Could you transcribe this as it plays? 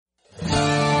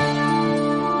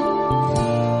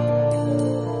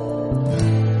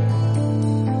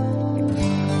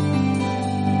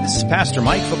Pastor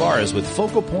Mike Fabarez with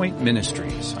Focal Point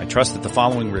Ministries. I trust that the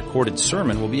following recorded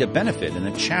sermon will be a benefit and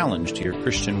a challenge to your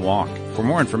Christian walk. For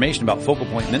more information about Focal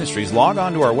Point Ministries, log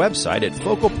on to our website at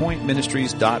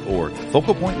focalpointministries.org,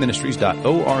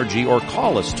 focalpointministries.org, or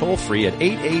call us toll-free at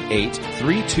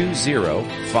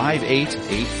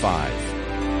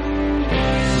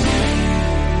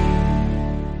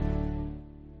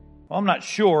 888-320-5885. Well, I'm not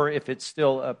sure if it's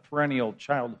still a perennial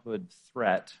childhood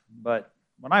threat, but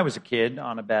when I was a kid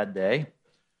on a bad day,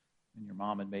 and your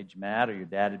mom had made you mad, or your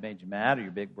dad had made you mad, or your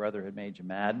big brother had made you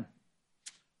mad,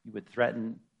 you would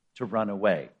threaten to run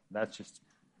away. That's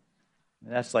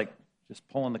like just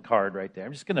pulling the card right there.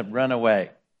 I'm just going to run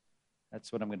away.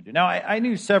 That's what I'm going to do. Now, I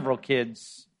knew several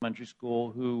kids in elementary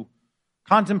school who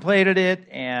contemplated it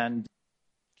and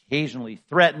occasionally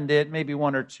threatened it, maybe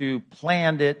one or two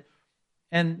planned it,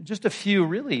 and just a few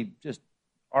really just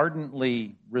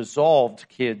ardently resolved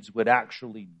kids would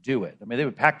actually do it. I mean, they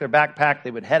would pack their backpack,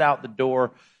 they would head out the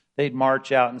door, they'd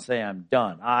march out and say, I'm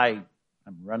done. I'm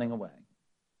running away.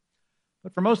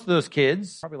 But for most of those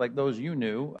kids, probably like those you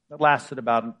knew, that lasted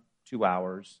about 2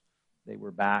 hours. They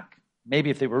were back. Maybe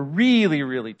if they were really,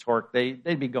 really torqued,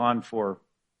 they'd be gone for,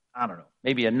 I don't know,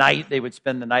 maybe a night. They would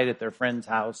spend the night at their friend's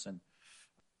house. And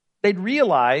they'd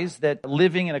realize that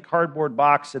living in a cardboard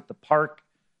box at the park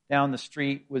down the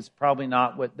street was probably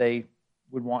not what they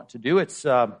would want to do. It's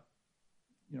not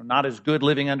as good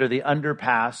living under the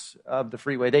underpass of the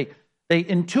freeway. They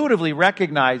intuitively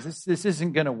recognize this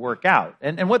isn't going to work out.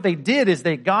 And what they did is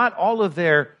they got all of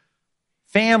their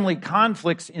family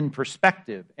conflicts in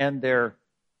perspective and their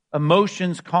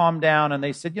emotions calmed down, and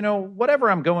they said, whatever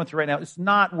I'm going through right now, it's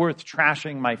not worth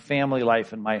trashing my family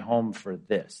life and my home for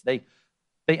this. They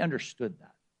understood that.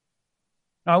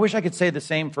 Now, I wish I could say the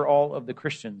same for all of the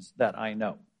Christians that I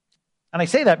know. And I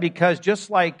say that because just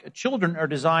like children are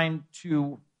designed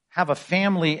to have a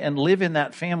family and live in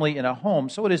that family in a home,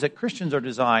 so it is that Christians are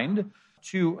designed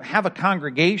to have a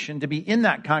congregation, to be in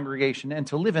that congregation, and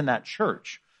to live in that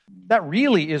church. That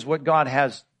really is what God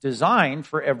has designed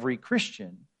for every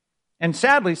Christian. And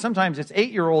sadly, sometimes it's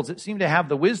 8-year-olds that seem to have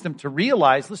the wisdom to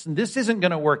realize, listen, this isn't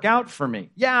going to work out for me.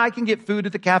 Yeah, I can get food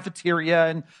at the cafeteria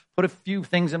and put a few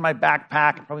things in my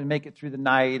backpack and probably make it through the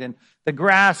night. And the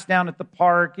grass down at the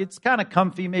park, it's kind of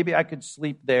comfy. Maybe I could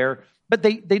sleep there. But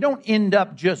they don't end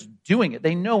up just doing it.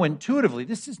 They know intuitively,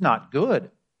 this is not good.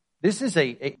 This is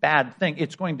a bad thing.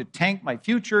 It's going to tank my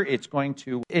future. It's going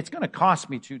to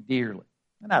cost me too dearly.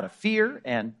 And out of fear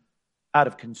and out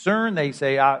of concern, they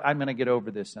say, I'm going to get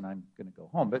over this and I'm going to go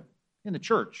home. But in the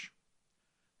church,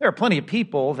 there are plenty of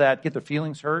people that get their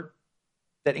feelings hurt,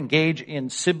 that engage in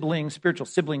spiritual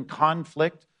sibling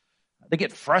conflict. They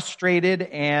get frustrated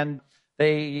and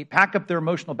they pack up their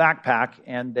emotional backpack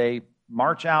and they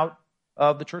march out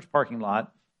of the church parking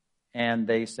lot and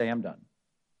they say, I'm done.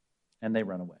 And they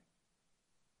run away.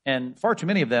 And far too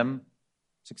many of them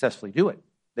successfully do it.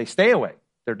 They stay away.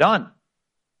 They're done.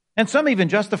 And some even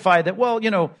justify that,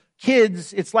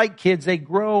 kids, it's like kids, they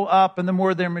grow up and the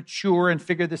more they're mature and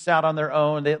figure this out on their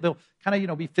own, they'll kind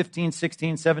of, be 15,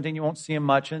 16, 17, you won't see them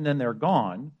much, and then they're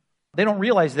gone. They don't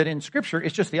realize that in Scripture,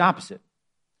 it's just the opposite.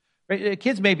 Right?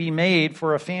 Kids may be made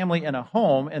for a family and a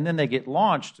home, and then they get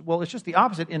launched. Well, it's just the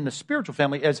opposite in the spiritual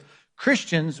family. As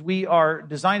Christians, we are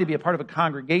designed to be a part of a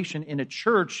congregation in a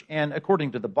church, and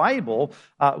according to the Bible,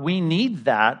 we need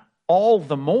that all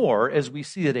the more as we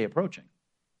see the day approaching.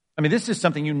 I mean, this is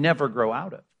something you never grow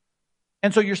out of.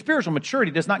 And so your spiritual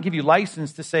maturity does not give you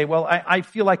license to say, well, I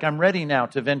feel like I'm ready now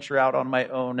to venture out on my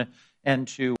own and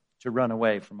to run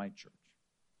away from my church.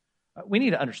 We need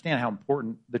to understand how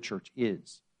important the church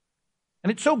is. And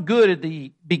it's so good at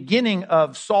the beginning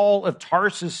of Saul of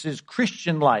Tarsus's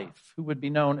Christian life, who would be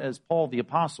known as Paul the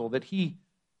Apostle, that he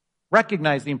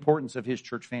recognized the importance of his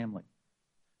church family.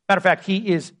 Matter of fact, he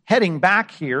is heading back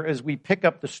here as we pick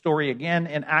up the story again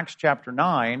in Acts chapter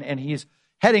 9, and he's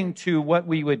heading to what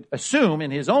we would assume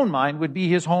in his own mind would be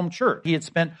his home church. He had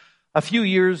spent a few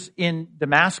years in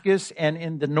Damascus and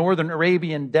in the northern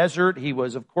Arabian desert. He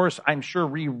was, of course, I'm sure,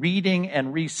 rereading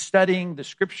and restudying the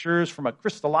Scriptures from a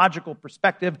Christological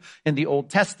perspective in the Old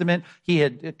Testament. He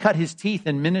had cut his teeth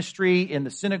in ministry in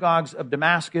the synagogues of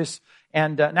Damascus,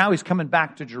 and now he's coming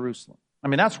back to Jerusalem. I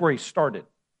mean, that's where he started.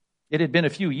 It had been a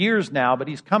few years now, but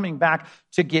he's coming back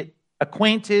to get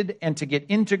acquainted and to get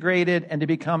integrated and to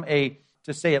become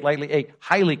to say it lightly, a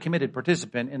highly committed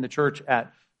participant in the church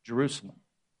at Jerusalem.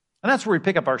 And that's where we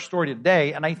pick up our story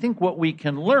today. And I think what we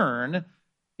can learn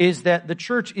is that the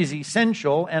church is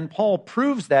essential, and Paul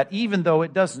proves that even though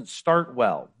it doesn't start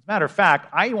well. As a matter of fact,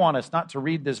 I want us not to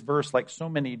read this verse like so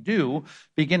many do,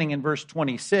 beginning in verse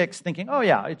 26, thinking, oh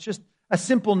yeah, it's just a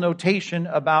simple notation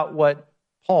about what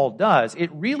Paul does.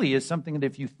 It really is something that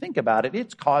if you think about it,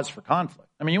 it's cause for conflict.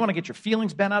 I mean, you want to get your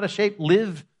feelings bent out of shape?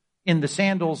 Live in the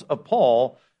sandals of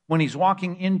Paul when he's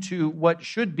walking into what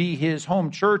should be his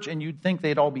home church, and you'd think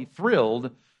they'd all be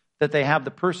thrilled that they have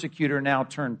the persecutor now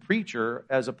turned preacher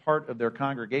as a part of their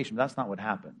congregation. That's not what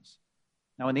happens.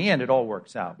 Now, in the end, it all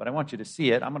works out, but I want you to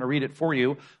see it. I'm going to read it for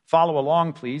you. Follow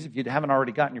along, please, if you haven't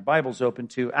already gotten your Bibles open,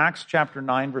 to Acts chapter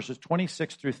 9, verses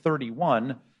 26 through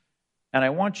 31. And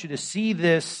I want you to see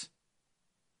this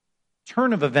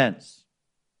turn of events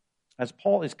as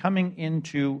Paul is coming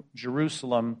into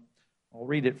Jerusalem. I'll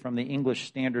read it from the English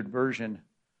Standard Version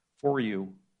for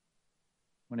you.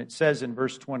 When it says in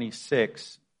verse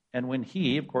 26, and when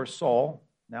he, of course, Saul,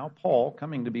 now Paul,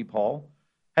 coming to be Paul,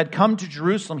 had come to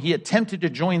Jerusalem, he attempted to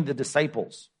join the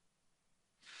disciples.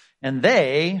 And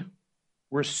they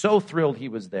were so thrilled he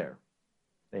was there.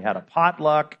 They had a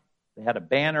potluck. They had a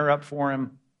banner up for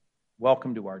him.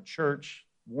 Welcome to our church.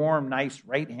 Warm, nice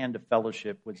right hand of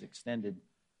fellowship was extended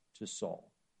to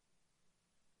Saul.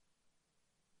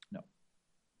 No.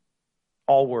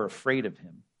 All were afraid of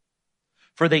him,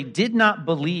 for they did not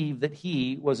believe that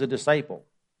he was a disciple.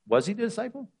 Was he a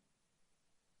disciple?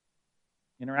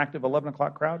 Interactive 11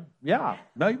 o'clock crowd? Yeah.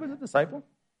 No, he was a disciple.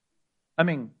 I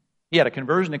mean, he had a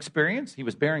conversion experience. He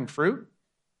was bearing fruit.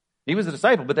 He was a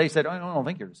disciple, but they said, I don't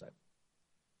think you're a disciple.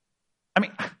 I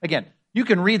mean, again, you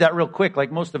can read that real quick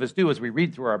like most of us do as we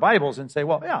read through our Bibles and say,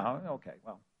 well, yeah, okay,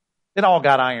 well, it all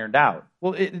got ironed out.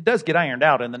 Well, it does get ironed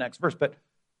out in the next verse, but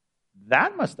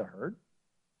that must have hurt.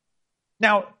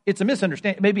 Now, it's a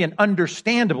misunderstanding, maybe an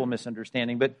understandable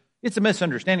misunderstanding, but it's a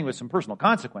misunderstanding with some personal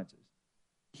consequences.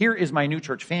 Here is my new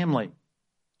church family,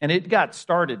 and it got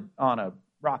started on a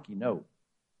rocky note.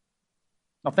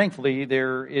 Now, thankfully,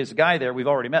 there is a guy there we've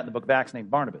already met in the book of Acts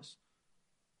named Barnabas.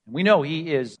 And we know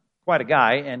he is quite a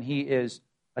guy, and he is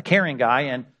a caring guy,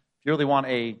 and if you really want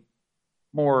a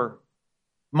more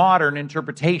modern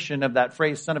interpretation of that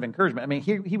phrase, son of encouragement, I mean,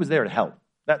 he was there to help.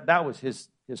 That was his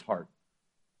heart.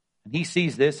 And he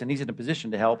sees this, and he's in a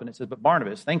position to help, and it says, but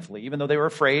Barnabas, thankfully, even though they were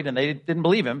afraid and they didn't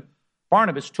believe him,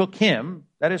 Barnabas took him,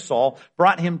 that is Saul,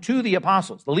 brought him to the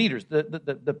apostles, the leaders,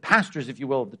 the pastors, if you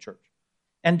will, of the church,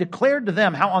 and declared to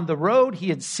them how on the road he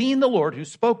had seen the Lord who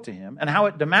spoke to him, and how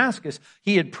at Damascus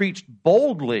he had preached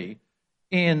boldly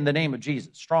in the name of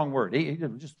Jesus. Strong word. He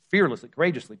just fearlessly,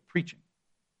 courageously preaching.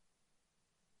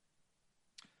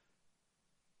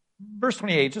 Verse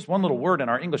 28, just one little word in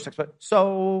our English text, but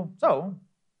so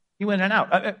he went in and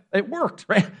out. It worked,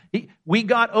 right? We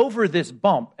got over this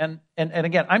bump. And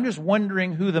again, I'm just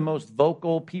wondering who the most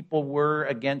vocal people were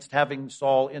against having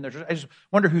Saul in their church. I just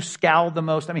wonder who scowled the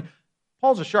most. I mean,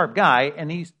 Paul's a sharp guy, and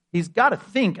he's got to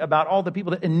think about all the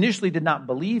people that initially did not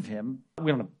believe him.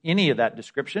 We don't have any of that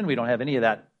description. We don't have any of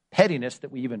that pettiness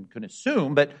that we even could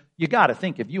assume. But you got to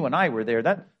think if you and I were there,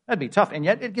 that'd be tough. And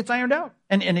yet it gets ironed out.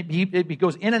 And it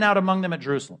goes in and out among them at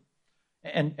Jerusalem.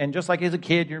 And just like as a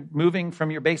kid, you're moving from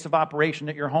your base of operation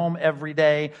at your home every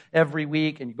day, every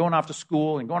week, and you're going off to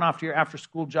school and going off to your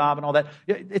after-school job and all that.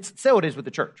 So it is with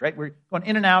the church, right? We're going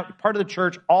in and out, you're part of the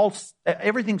church.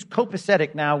 Everything's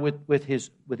copacetic now with his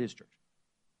church.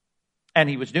 And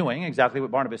he was doing exactly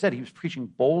what Barnabas said. He was preaching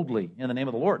boldly in the name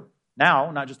of the Lord. Now,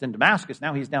 not just in Damascus,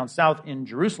 now he's down south in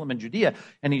Jerusalem and Judea,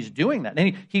 and he's doing that.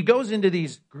 And he goes into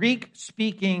these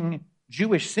Greek-speaking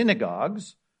Jewish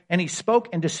synagogues, and he spoke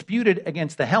and disputed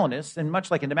against the Hellenists, and much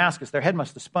like in Damascus, their head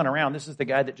must have spun around. This is the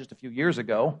guy that just a few years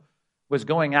ago was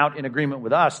going out in agreement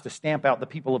with us to stamp out the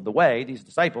people of the way, these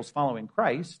disciples following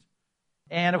Christ.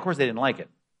 And, of course, they didn't like it.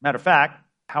 Matter of fact,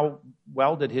 how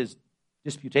well did his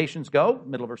disputations go?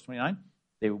 Middle of verse 29.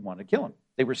 They wanted to kill him.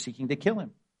 They were seeking to kill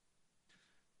him.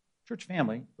 Church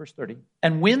family, verse 30.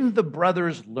 And when the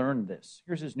brothers learned this,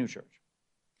 here's his new church.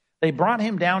 They brought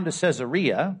him down to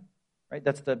Caesarea, right?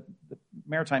 That's the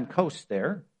maritime coast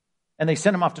there. And they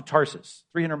sent him off to Tarsus,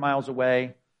 300 miles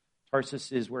away.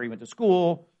 Tarsus is where he went to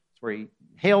school. It's where he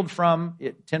hailed from,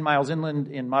 10 miles inland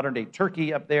in modern-day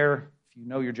Turkey up there, if you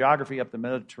know your geography, up the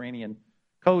Mediterranean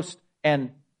coast.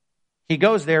 And he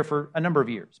goes there for a number of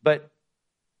years. But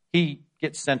he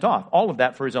gets sent off. All of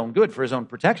that for his own good, for his own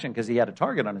protection, because he had a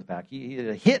target on his back. He had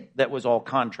a hit that was all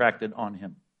contracted on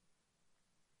him.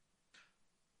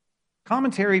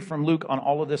 Commentary from Luke on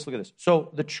all of this. Look at this.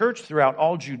 So the church throughout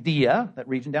all Judea, that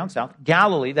region down south,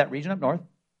 Galilee, that region up north,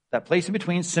 that place in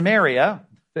between, Samaria,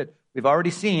 that we've already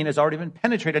seen has already been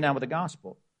penetrated now with the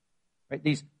gospel. Right?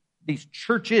 These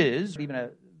churches, even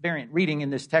a variant reading in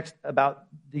this text about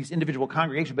these individual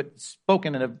congregations, but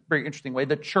spoken in a very interesting way,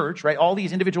 the church, right? All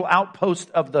these individual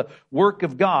outposts of the work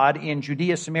of God in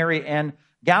Judea, Samaria, and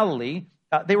Galilee,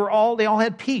 they all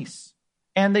had peace.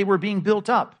 and they were being built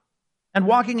up. And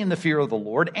walking in the fear of the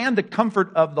Lord and the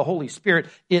comfort of the Holy Spirit,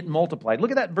 it multiplied.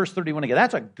 Look at that verse 31 again.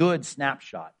 That's a good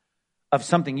snapshot of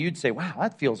something you'd say, wow,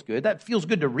 that feels good. That feels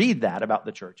good to read that about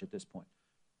the church at this point.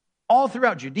 All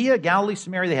throughout Judea, Galilee,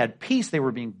 Samaria, they had peace. They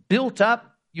were being built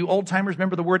up. You old-timers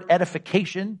remember the word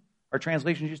edification. Our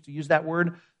translations used to use that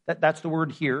word. That's the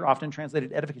word here, often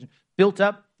translated edification. Built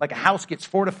up, like a house gets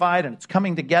fortified and it's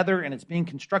coming together and it's being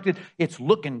constructed. It's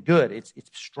looking good. It's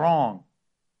strong.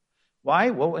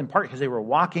 Why? Well, in part because they were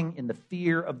walking in the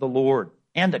fear of the Lord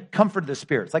and the comfort of the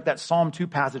Spirit. It's like that Psalm 2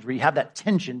 passage where you have that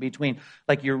tension between,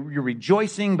 like you're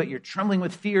rejoicing, but you're trembling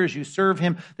with fear as you serve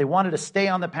Him. They wanted to stay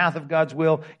on the path of God's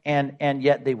will, and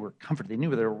yet they were comforted. They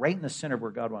knew they were right in the center of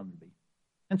where God wanted them to be.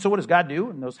 And so what does God do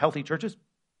in those healthy churches?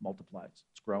 Multiplies.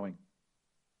 It's growing.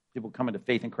 People come into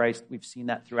faith in Christ. We've seen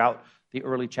that throughout the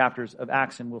early chapters of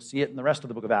Acts, and we'll see it in the rest of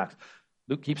the book of Acts.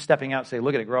 Luke keeps stepping out and saying,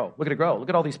 look at it grow. Look at it grow. Look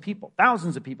at all these people.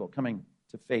 Thousands of people coming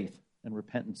to faith and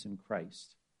repentance in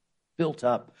Christ. Built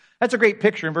up. That's a great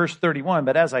picture in verse 31.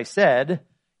 But as I said,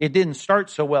 it didn't start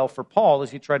so well for Paul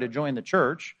as he tried to join the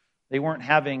church. They weren't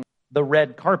having the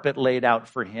red carpet laid out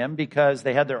for him because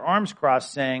they had their arms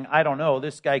crossed saying, I don't know,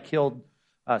 this guy killed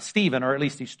Stephen, or at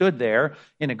least he stood there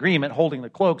in agreement holding the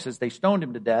cloaks as they stoned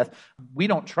him to death. We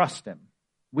don't trust him.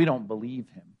 We don't believe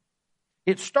him.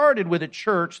 It started with a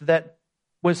church that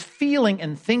was feeling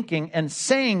and thinking and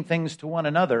saying things to one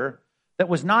another that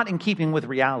was not in keeping with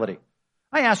reality.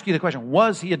 I ask you the question,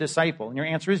 was he a disciple? And your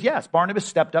answer is yes. Barnabas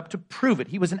stepped up to prove it.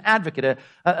 He was an advocate,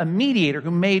 a mediator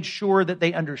who made sure that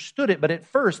they understood it. But at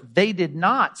first, they did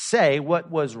not say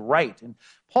what was right. And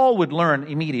Paul would learn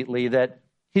immediately that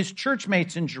his church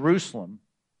mates in Jerusalem,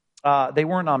 they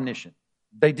weren't omniscient.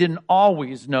 They didn't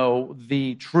always know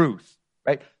the truth,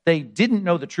 right? They didn't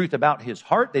know the truth about his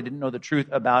heart. They didn't know the truth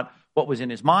about what was in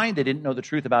his mind. They didn't know the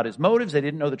truth about his motives. They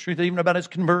didn't know the truth even about his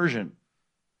conversion.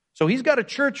 So he's got a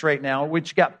church right now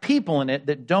which got people in it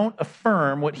that don't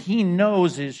affirm what he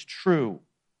knows is true.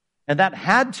 And that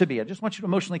had to be, I just want you to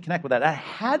emotionally connect with that. That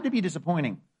had to be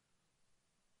disappointing.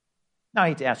 Now, I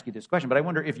hate to ask you this question, but I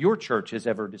wonder if your church has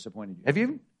ever disappointed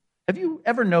you. Have you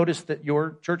ever noticed that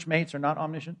your church mates are not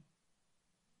omniscient?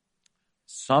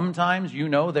 Sometimes you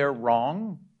know they're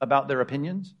wrong about their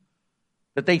opinions,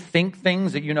 that they think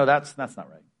things that you know that's not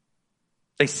right.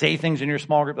 They say things in your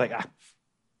small group like,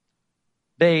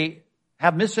 They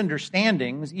have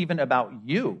misunderstandings even about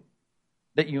you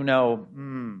that you know,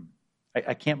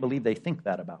 I can't believe they think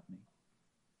that about me.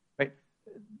 Right?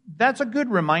 That's a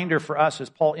good reminder for us as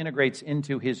Paul integrates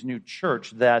into his new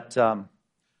church that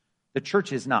the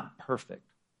church is not perfect.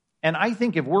 And I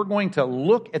think if we're going to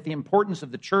look at the importance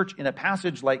of the church in a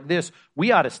passage like this,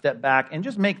 we ought to step back and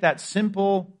just make that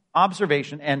simple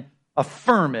observation and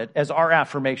affirm it as our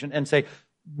affirmation and say,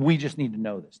 we just need to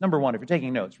know this. Number one, if you're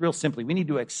taking notes, real simply, we need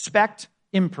to expect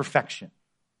imperfection.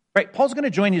 Right? Paul's going to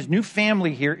join his new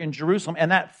family here in Jerusalem,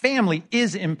 and that family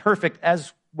is imperfect,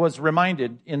 as was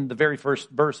reminded in the very first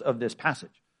verse of this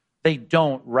passage. They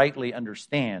don't rightly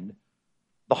understand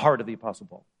the heart of the Apostle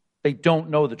Paul. They don't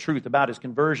know the truth about his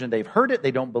conversion. They've heard it.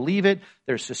 They don't believe it.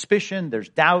 There's suspicion. There's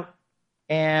doubt.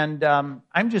 And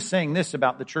I'm just saying this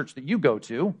about the church that you go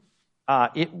to.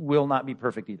 It will not be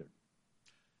perfect either.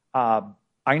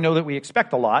 I know that we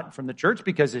expect a lot from the church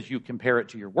because as you compare it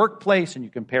to your workplace and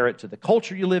you compare it to the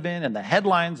culture you live in and the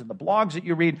headlines and the blogs that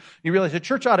you read, you realize the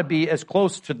church ought to be as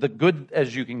close to the good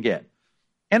as you can get.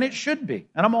 And it should be.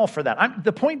 And I'm all for that.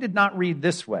 The point did not read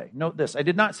this way. Note this. I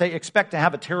did not say expect to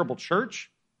have a terrible church.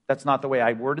 That's not the way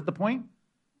I worded the point.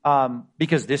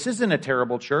 Because this isn't a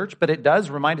terrible church, but it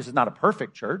does remind us it's not a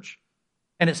perfect church.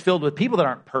 And it's filled with people that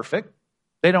aren't perfect.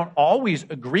 They don't always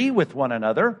agree with one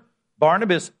another.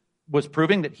 Barnabas was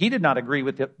proving that he did not agree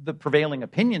with the prevailing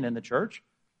opinion in the church.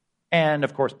 And,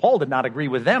 of course, Paul did not agree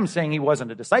with them, saying he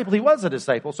wasn't a disciple. He was a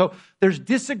disciple. So there's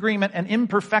disagreement and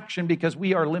imperfection because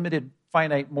we are limited,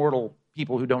 finite, mortal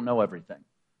people who don't know everything.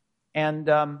 And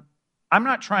I'm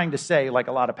not trying to say, like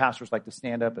a lot of pastors like to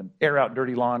stand up and air out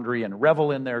dirty laundry and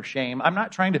revel in their shame. I'm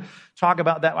not trying to talk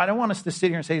about that. I don't want us to sit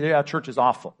here and say, yeah, church is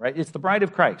awful, right? It's the bride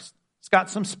of Christ. It's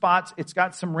got some spots. It's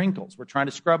got some wrinkles. We're trying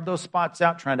to scrub those spots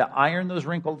out, trying to iron those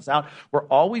wrinkles out. We're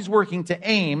always working to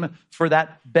aim for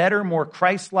that better, more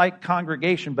Christ-like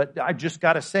congregation. But I just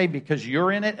got to say, because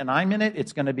you're in it and I'm in it,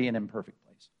 it's going to be an imperfect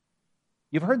place.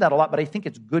 You've heard that a lot, but I think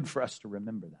it's good for us to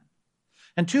remember that.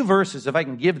 And two verses, if I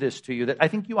can give this to you, that I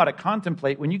think you ought to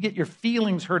contemplate when you get your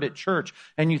feelings hurt at church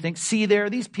and you think, see there,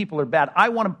 these people are bad. I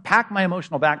want to pack my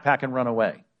emotional backpack and run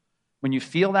away. When you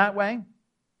feel that way,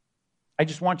 I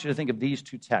just want you to think of these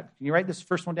two texts. Can you write this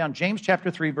first one down? James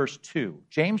chapter 3, verse 2.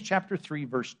 James chapter 3,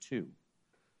 verse 2.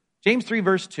 James 3,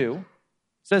 verse 2.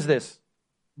 says this,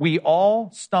 we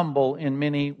all stumble in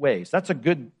many ways. That's a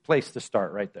good place to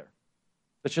start right there.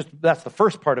 That's the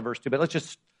first part of verse 2, but let's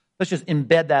just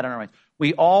embed that in our minds.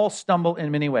 We all stumble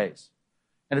in many ways.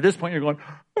 And at this point, you're going,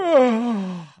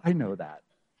 oh, I know that.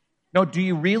 No, do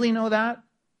you really know that?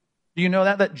 Do you know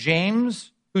that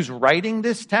James, who's writing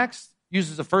this text,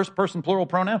 uses a first-person plural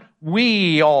pronoun?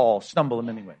 We all stumble in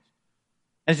many ways.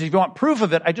 And so if you want proof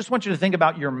of it, I just want you to think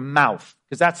about your mouth,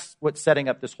 because that's what's setting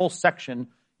up this whole section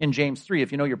in James 3,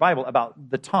 if you know your Bible, about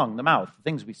the tongue, the mouth, the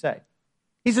things we say.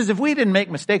 He says if we didn't make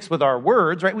mistakes with our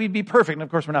words, right, we'd be perfect. And of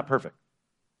course, we're not perfect.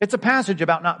 It's a passage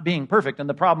about not being perfect and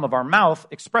the problem of our mouth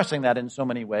expressing that in so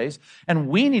many ways. And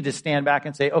we need to stand back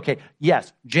and say, okay,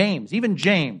 yes, even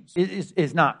James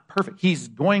is not perfect. He's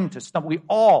going to stumble. We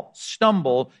all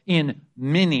stumble in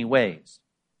many ways.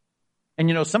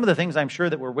 And some of the things I'm sure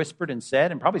that were whispered and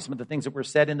said, and probably some of the things that were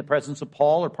said in the presence of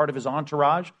Paul or part of his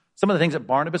entourage, some of the things that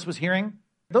Barnabas was hearing,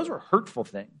 those were hurtful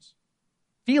things.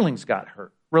 Feelings got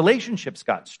hurt. Relationships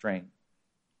got strained.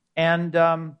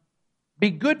 And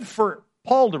be good for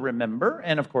Paul to remember,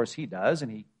 and of course he does,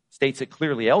 and he states it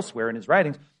clearly elsewhere in his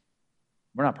writings,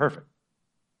 we're not perfect.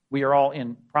 We are all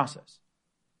in process.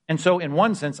 And so in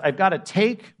one sense, I've got to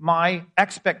take my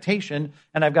expectation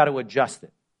and I've got to adjust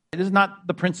it. It is not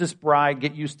the Princess Bride,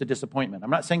 get used to disappointment. I'm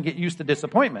not saying get used to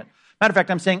disappointment. Matter of fact,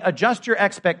 I'm saying adjust your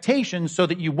expectations so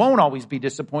that you won't always be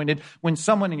disappointed when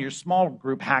someone in your small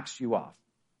group hacks you off.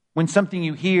 When something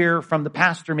you hear from the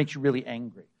pastor makes you really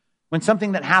angry. When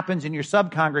something that happens in your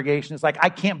sub-congregation is like, I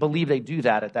can't believe they do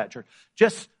that at that church.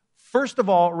 Just, first of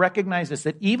all, recognize this,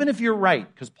 that even if you're right,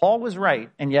 because Paul was right,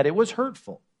 and yet it was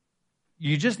hurtful,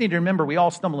 you just need to remember we all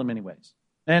stumble in many ways.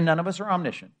 And none of us are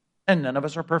omniscient. And none of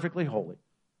us are perfectly holy.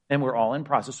 And we're all in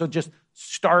process. So just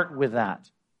start with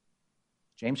that.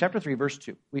 James chapter 3, verse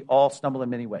 2. We all stumble in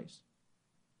many ways.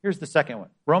 Here's the second one.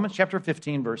 Romans chapter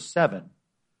 15, verse 7.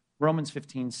 Romans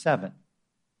 15, 7.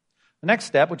 The next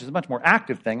step, which is a much more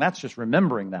active thing, that's just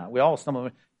remembering that. We all stumble.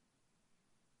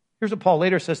 Here's what Paul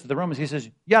later says to the Romans. He says,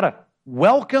 you got to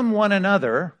welcome one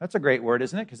another. That's a great word,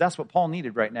 isn't it? Because that's what Paul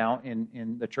needed right now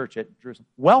in the church at Jerusalem.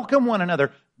 Welcome one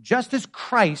another just as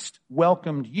Christ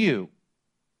welcomed you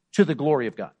to the glory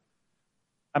of God.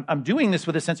 I'm doing this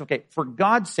with a sense of, okay, for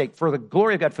God's sake, for the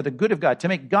glory of God, for the good of God, to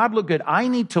make God look good, I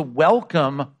need to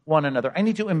welcome one another. I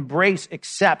need to embrace,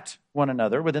 accept one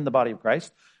another within the body of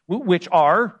Christ, which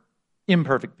are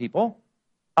imperfect people,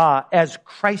 as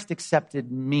Christ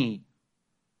accepted me.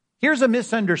 Here's a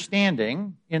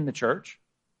misunderstanding in the church.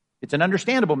 It's an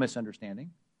understandable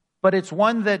misunderstanding, but it's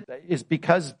one that is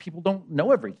because people don't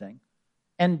know everything.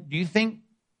 And do you think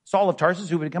Saul of Tarsus,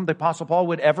 who would become the Apostle Paul,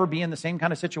 would ever be in the same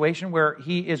kind of situation where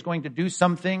he is going to do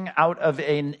something out of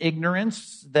an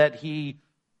ignorance that he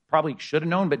probably should have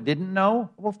known but didn't know?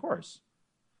 Well, of course.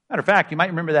 Matter of fact, you might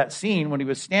remember that scene when he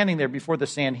was standing there before the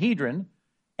Sanhedrin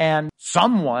and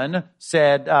someone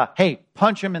said, hey,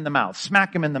 punch him in the mouth,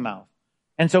 smack him in the mouth.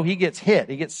 And so he gets hit,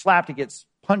 he gets slapped, he gets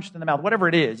punched in the mouth, whatever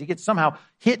it is. He gets somehow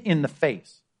hit in the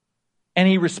face. And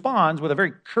he responds with a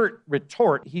very curt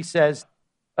retort. He says,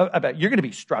 you're going to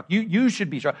be struck. You should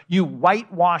be struck. You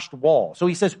whitewashed wall. So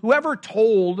he says, whoever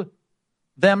told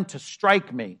them to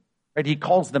strike me, right? He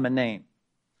calls them a name.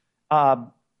 And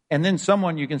then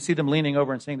someone, you can see them leaning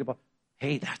over and saying to Paul,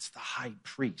 hey, that's the high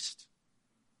priest.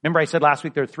 Remember I said last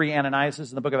week there are 3 Ananiases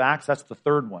in the book of Acts? That's the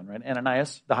third one, right?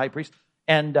 Ananias, the high priest.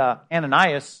 And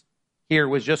Ananias here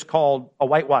was just called a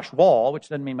whitewashed wall, which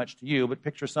doesn't mean much to you, but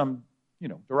picture some,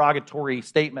 derogatory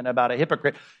statement about a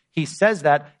hypocrite. He says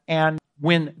that, and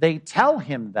when they tell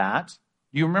him that,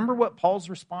 do you remember what Paul's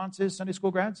response is, Sunday school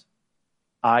grads?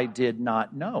 I did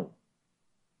not know.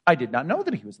 I did not know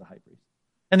that he was the high priest.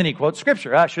 And then he quotes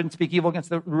scripture. I shouldn't speak evil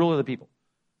against the ruler of the people.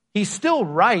 He's still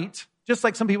right, just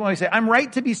like some people always say, I'm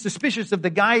right to be suspicious of the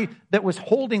guy that was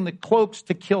holding the cloaks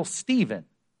to kill Stephen.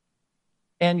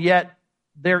 And yet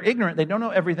they're ignorant. They don't know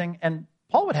everything. And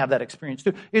Paul would have that experience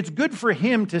too. It's good for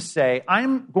him to say,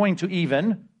 I'm going to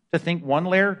think one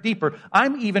layer deeper.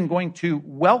 I'm even going to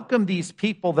welcome these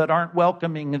people that aren't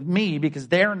welcoming me because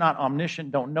they're not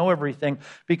omniscient, don't know everything.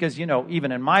 Because,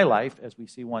 even in my life, as we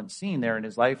see one scene there in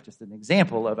his life, just an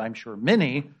example of, I'm sure,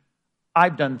 many,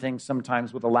 I've done things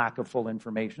sometimes with a lack of full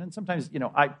information. And sometimes,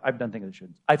 I've done things I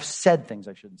shouldn't. I've said things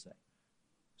I shouldn't say.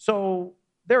 So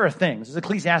there are things, as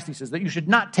Ecclesiastes says, that you should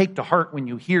not take to heart when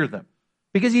you hear them.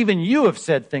 Because even you have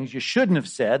said things you shouldn't have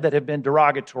said that have been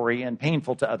derogatory and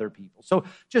painful to other people. So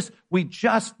we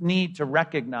just need to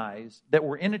recognize that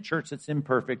we're in a church that's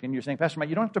imperfect. And you're saying, Pastor Mike,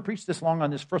 you don't have to preach this long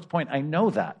on this first point. I know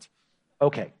that.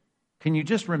 Okay. Can you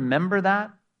just remember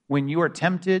that when you are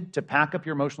tempted to pack up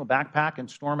your emotional backpack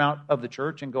and storm out of the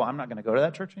church and go, I'm not going to go to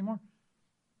that church anymore?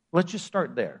 Let's just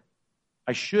start there.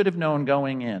 I should have known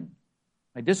going in.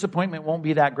 My disappointment won't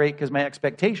be that great because my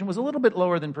expectation was a little bit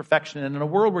lower than perfection. And in a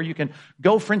world where you can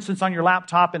go, for instance, on your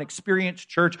laptop and experience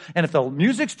church, and if the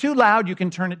music's too loud, you can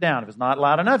turn it down. If it's not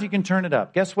loud enough, you can turn it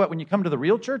up. Guess what? When you come to the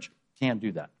real church, you can't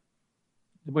do that.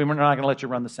 We're not going to let you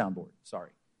run the soundboard. Sorry.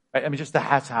 Right? I mean, just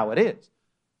that's how it is.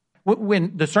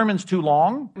 When the sermon's too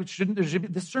long,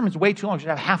 this sermon's way too long, you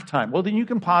should have halftime. Well, then you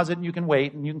can pause it and you can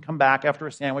wait and you can come back after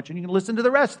a sandwich and you can listen to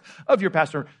the rest of your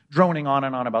pastor droning on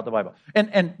and on about the Bible.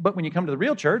 But when you come to the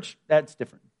real church, that's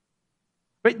different.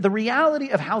 Right? The reality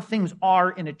of how things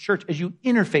are in a church as you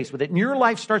interface with it, and your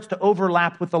life starts to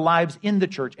overlap with the lives in the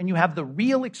church, and you have the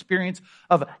real experience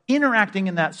of interacting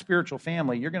in that spiritual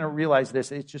family, you're going to realize this.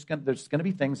 There's going to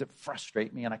be things that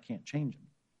frustrate me and I can't change them.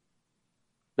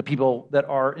 The people that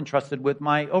are entrusted with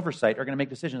my oversight are going to make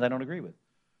decisions I don't agree with.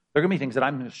 There are going to be things that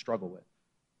I'm going to struggle with.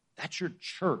 That's your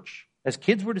church. As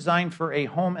kids were designed for a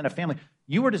home and a family,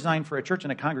 you were designed for a church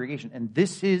and a congregation, and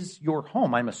this is your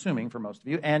home, I'm assuming, for most of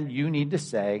you, and you need to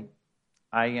say,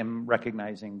 I am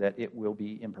recognizing that it will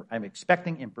be I'm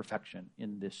expecting imperfection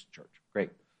in this church.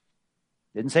 Great.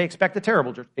 Didn't say expect a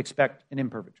terrible church, expect an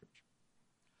imperfect church.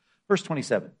 Verse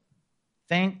 27.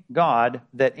 Thank God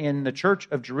that in the church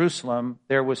of Jerusalem,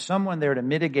 there was someone there to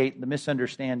mitigate the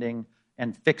misunderstanding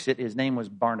and fix it. His name was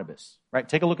Barnabas. Right?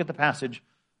 Take a look at the passage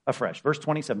afresh. Verse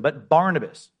 27. But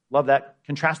Barnabas, love that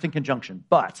contrasting conjunction,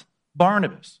 but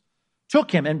Barnabas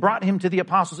took him and brought him to the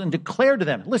apostles and declared to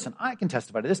them, listen, I can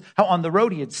testify to this, how on the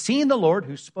road he had seen the Lord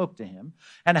who spoke to him,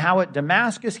 and how at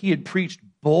Damascus he had preached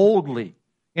boldly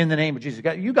in the name of Jesus.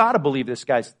 You got to believe this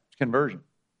guy's conversion.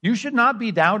 You should not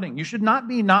be doubting. You should not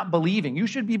be not believing. You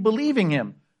should be believing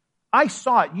him. I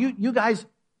saw it. You guys,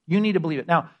 you need to believe it.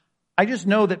 Now, I just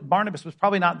know that Barnabas was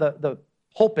probably not the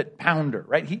pulpit pounder,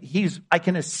 right? I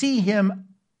can see him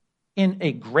in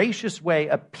a gracious way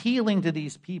appealing to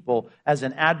these people as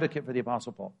an advocate for the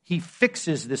Apostle Paul. He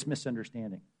fixes this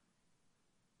misunderstanding.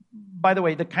 By the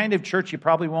way, the kind of church you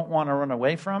probably won't want to run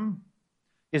away from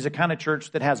is a kind of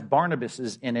church that has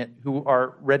Barnabases in it who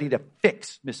are ready to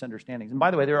fix misunderstandings. And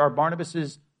by the way, there are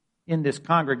Barnabases in this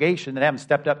congregation that haven't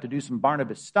stepped up to do some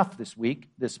Barnabas stuff this week,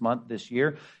 this month, this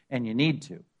year, and you need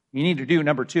to. You need to do,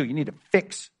 number two, you need to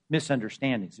fix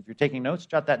misunderstandings. If you're taking notes,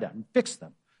 jot that down and fix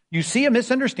them. You see a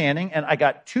misunderstanding, and I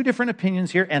got two different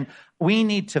opinions here, and we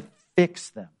need to fix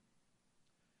them.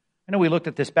 I know we looked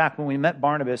at this back when we met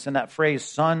Barnabas, and that phrase,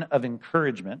 son of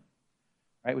encouragement,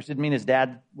 right, which didn't mean his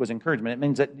dad was encouragement. It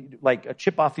means that like a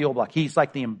chip off the old block. He's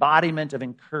like the embodiment of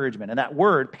encouragement. And that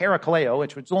word, parakaleo,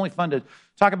 which is only fun to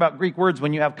talk about Greek words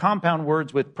when you have compound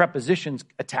words with prepositions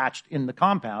attached in the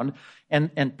compound.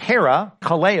 And para,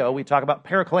 kaleo, we talk about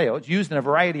parakaleo. It's used in a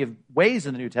variety of ways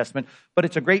in the New Testament, but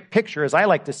it's a great picture, as I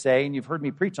like to say, and you've heard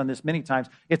me preach on this many times.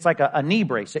 It's like a knee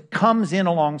brace. It comes in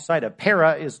alongside of.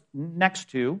 Para is next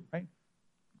to, right?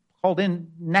 Called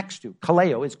in next to.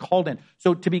 Kaleo is called in.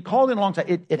 So to be called in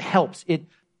alongside, it helps. It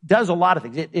does a lot of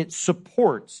things. It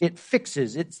supports. It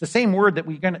fixes. It's the same word that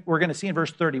we're going to see in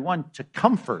verse 31, to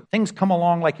comfort. Things come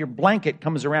along like your blanket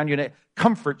comes around you and it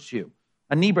comforts you.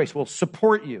 A knee brace will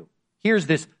support you. Here's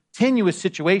this tenuous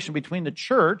situation between the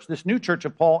church, this new church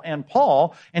of Paul,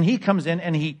 and he comes in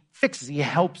and he fixes, he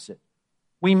helps it.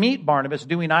 We meet Barnabas,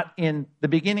 do we not, in the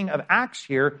beginning of Acts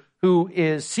here, who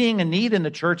is seeing a need in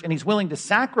the church and he's willing to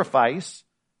sacrifice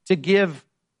to give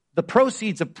the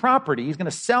proceeds of property. He's going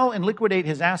to sell and liquidate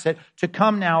his asset to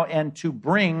come now and to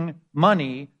bring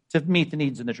money to meet the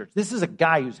needs in the church. This is a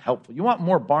guy who's helpful. You want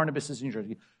more Barnabases in your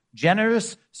church.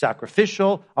 Generous,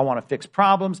 sacrificial. I want to fix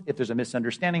problems. If there's a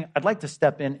misunderstanding, I'd like to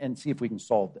step in and see if we can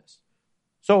solve this.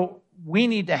 So we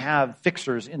need to have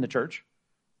fixers in the church.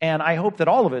 And I hope that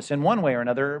all of us, in one way or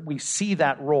another, we see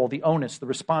that role, the onus, the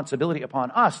responsibility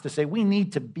upon us to say we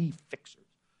need to be fixers.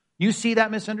 You see that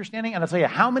misunderstanding? And I'll tell you,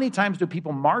 how many times do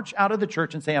people march out of the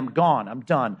church and say, I'm gone, I'm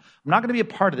done. I'm not going to be a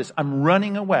part of this. I'm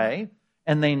running away.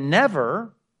 And they never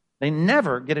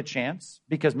get a chance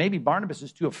because maybe Barnabas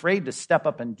is too afraid to step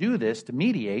up and do this, to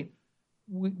mediate.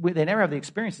 They never have the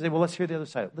experience to say, well, let's hear the other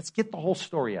side. Let's get the whole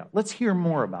story out. Let's hear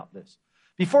more about this.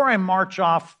 Before I march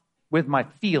off with my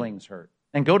feelings hurt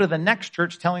and go to the next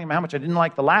church telling them how much I didn't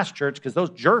like the last church because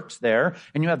those jerks there,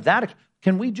 and you have that,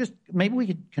 maybe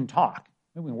we can talk.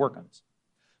 Maybe we can work on this.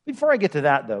 Before I get to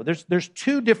that, though, there's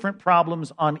two different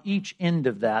problems on each end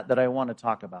of that I want to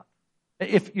talk about.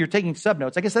 If you're taking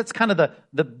subnotes, I guess that's kind of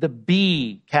the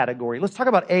B category. Let's talk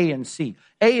about A and C.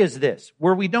 A is this,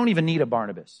 where we don't even need a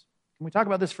Barnabas. Can we talk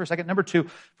about this for a second? Number two,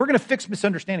 if we're going to fix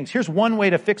misunderstandings, here's one way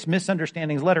to fix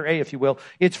misunderstandings, letter A, if you will.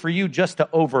 It's for you just to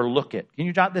overlook it. Can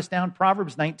you jot this down?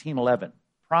 Proverbs 19:11.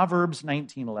 Proverbs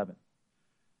 19:11.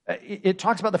 It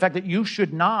talks about the fact that you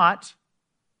should not,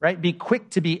 right, be quick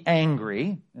to be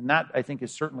angry. And that, I think,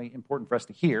 is certainly important for us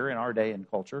to hear in our day and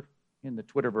culture, in the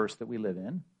Twitterverse that we live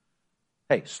in.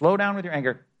 Hey, slow down with your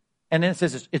anger. And then it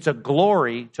says it's a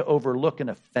glory to overlook an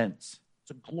offense.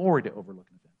 It's a glory to overlook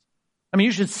an offense. I mean,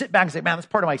 you should sit back and say, man, that's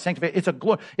part of my sanctification. It's a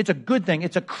glory. It's a good thing.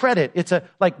 It's a credit. It's a,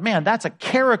 like, man, that's a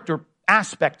character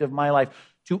aspect of my life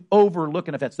to overlook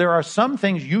an offense. There are some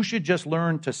things you should just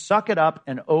learn to suck it up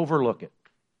and overlook it.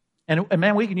 And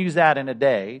man, we can use that in a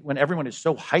day when everyone is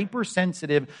so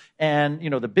hypersensitive and,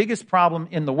 the biggest problem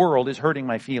in the world is hurting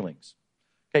my feelings.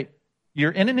 Okay,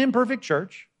 you're in an imperfect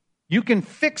church. You can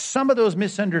fix some of those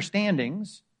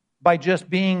misunderstandings by just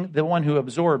being the one who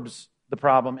absorbs the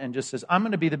problem and just says, I'm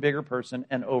going to be the bigger person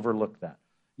and overlook that.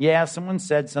 Yeah, someone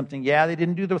said something. Yeah, they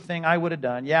didn't do the thing I would have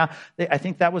done. Yeah, I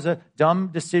think that was a dumb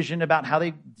decision about how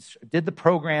they did the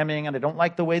programming, and I don't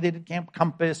like the way they did Camp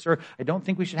Compass, or I don't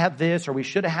think we should have this, or we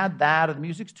should have had that, or the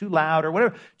music's too loud, or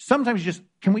whatever. Sometimes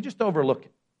can we just overlook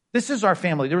it? This is our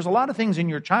family. There was a lot of things in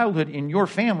your childhood, in your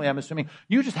family, I'm assuming,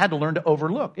 you just had to learn to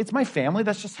overlook. It's my family.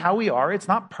 That's just how we are. It's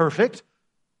not perfect.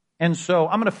 And so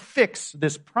I'm going to fix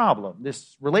this problem,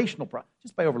 this relational problem,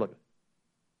 just by overlooking it.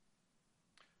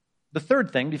 The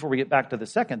third thing, before we get back to the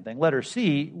second thing, letter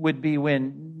C, would be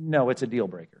when, no, it's a deal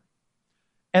breaker.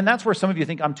 And that's where some of you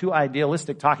think I'm too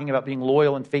idealistic, talking about being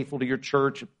loyal and faithful to your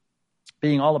church,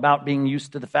 being all about being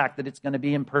used to the fact that it's going to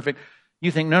be imperfect.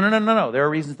 You think, no, there are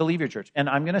reasons to leave your church. And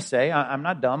I'm going to say, I'm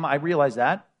not dumb. I realize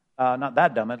that. Not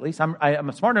that dumb, at least.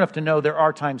 I'm smart enough to know there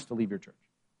are times to leave your church.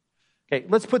 Okay,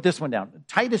 let's put this one down.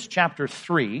 Titus chapter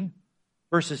 3,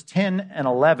 verses 10 and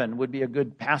 11 would be a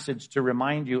good passage to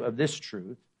remind you of this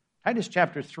truth. Titus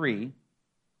chapter 3,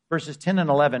 verses 10 and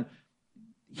 11.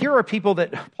 Here are people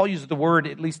that Paul uses the word,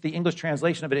 at least the English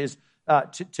translation of it is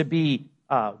to be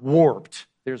warped.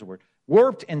 There's a word.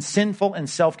 Warped and sinful and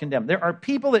self-condemned. There are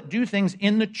people that do things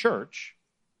in the church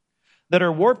that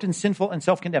are warped and sinful and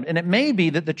self-condemned. And it may be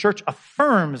that the church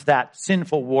affirms that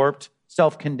sinful, warped,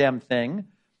 self-condemned thing.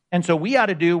 And so we ought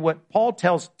to do what Paul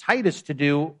tells Titus to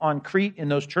do on Crete in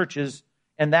those churches,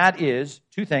 and that is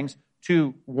two things: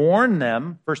 to warn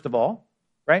them, first of all,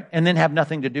 right? And then have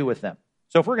nothing to do with them.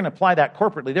 So if we're going to apply that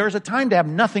corporately, there is a time to have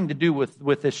nothing to do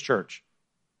with this church.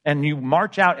 And you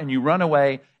march out and you run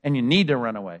away, and you need to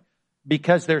run away.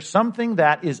 Because there's something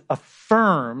that is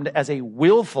affirmed as a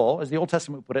willful, as the Old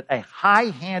Testament would put it, a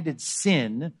high-handed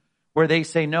sin, where they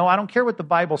say, no, I don't care what the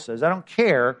Bible says. I don't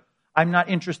care. I'm not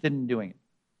interested in doing it.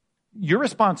 Your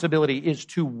responsibility is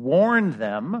to warn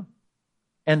them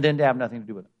and then to have nothing to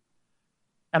do with them.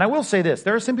 And I will say this,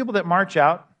 there are some people that march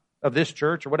out of this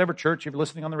church or whatever church, if you're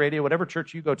listening on the radio, whatever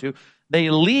church you go to, they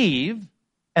leave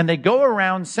and they go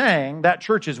around saying that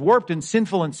church is warped and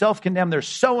sinful and self-condemned. They're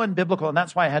so unbiblical, and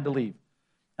that's why I had to leave.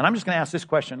 And I'm just going to ask this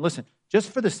question. Listen, just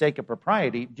for the sake of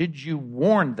propriety, did you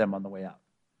warn them on the way out?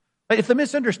 If the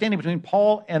misunderstanding between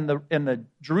Paul and the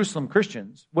Jerusalem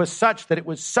Christians was such that it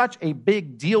was such a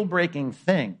big deal-breaking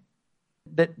thing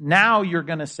that now you're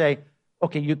going to say,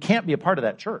 okay, you can't be a part of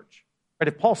that church. But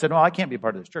if Paul said, well, I can't be a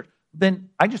part of this church, then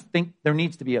I just think there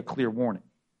needs to be a clear warning.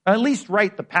 At least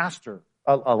write the pastor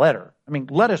a letter. I mean,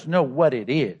 let us know what it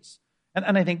is.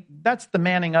 And I think that's the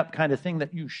manning up kind of thing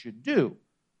that you should do.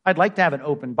 I'd like to have an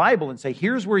open Bible and say,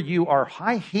 here's where you are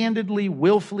high-handedly,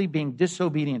 willfully being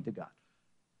disobedient to God.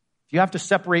 If you have to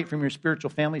separate from your spiritual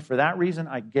family for that reason,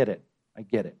 I get it.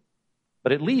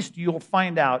 But at least you'll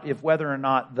find out if whether or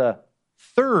not the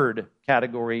third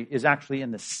category is actually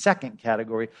in the second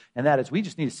category, and that is we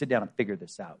just need to sit down and figure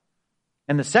this out.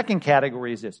 And the second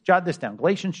category is this. Jot this down.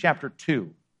 Galatians chapter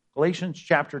 2. Galatians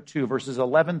chapter 2, verses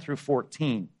 11 through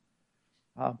 14.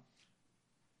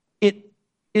 It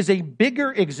is a bigger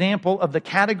example of the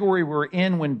category we're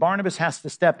in when Barnabas has to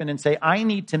step in and say, I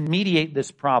need to mediate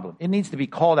this problem. It needs to be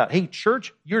called out. Hey,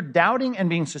 church, you're doubting and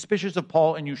being suspicious of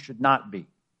Paul, and you should not be.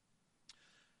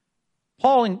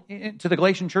 Paul, to the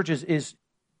Galatian churches, is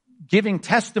giving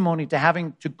testimony to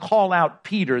having to call out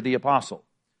Peter, the apostle.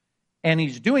 And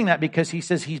he's doing that because he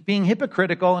says he's being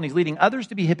hypocritical, and he's leading others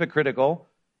to be hypocritical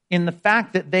in the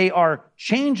fact that they are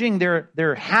changing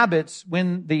their habits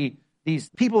when these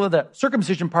people of the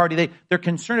circumcision party, they're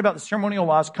concerned about the ceremonial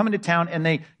laws coming to town, and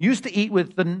they used to eat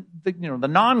with the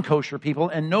non-kosher people,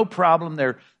 and no problem.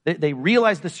 They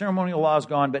realize the ceremonial law is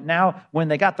gone, but now when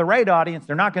they got the right audience,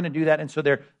 they're not going to do that, and so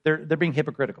they're being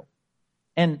hypocritical.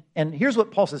 And here's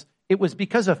what Paul says. It was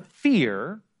because of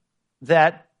fear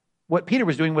that what Peter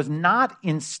was doing was not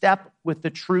in step with the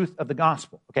truth of the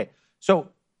gospel. Okay, so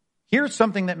here's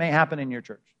something that may happen in your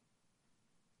church.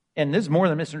 And this is more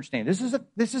than misunderstanding.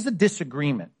 This is a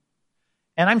disagreement.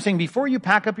 And I'm saying before you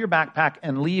pack up your backpack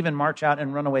and leave and march out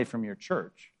and run away from your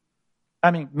church, I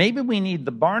mean, maybe we need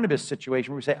the Barnabas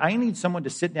situation where we say, I need someone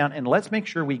to sit down and let's make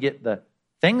sure we get the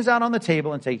things out on the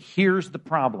table and say, here's the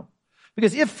problem.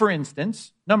 Because if, for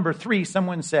instance, number 3,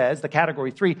 someone says, the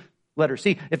category 3, letter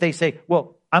C, if they say,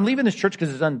 well, I'm leaving this church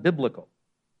because it's unbiblical.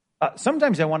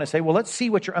 Sometimes I want to say, well, let's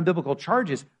see what your unbiblical charge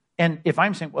is. And if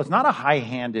I'm saying, well, it's not a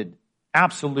high-handed,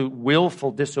 absolute,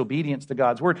 willful disobedience to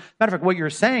God's word. Matter of fact, what you're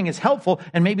saying is helpful,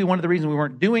 and maybe one of the reasons we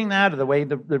weren't doing that, or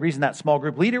the reason that small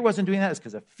group leader wasn't doing that is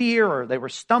because of fear, or they were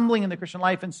stumbling in the Christian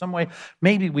life in some way.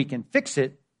 Maybe we can fix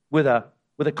it with a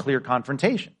clear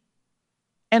confrontation.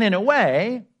 And in a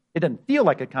way, it doesn't feel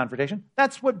like a confrontation.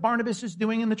 That's what Barnabas is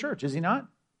doing in the church, is he not?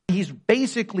 He's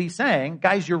basically saying,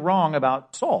 guys, you're wrong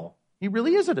about Saul. He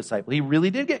really is a disciple. He really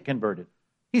did get converted.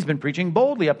 He's been preaching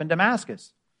boldly up in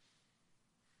Damascus.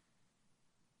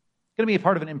 It's going to be a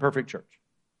part of an imperfect church.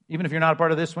 Even if you're not a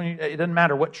part of this one, it doesn't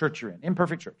matter what church you're in.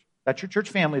 Imperfect church. That's your church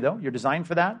family, though. You're designed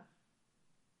for that.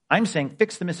 I'm saying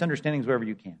fix the misunderstandings wherever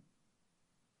you can.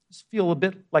 Just feel a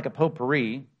bit like a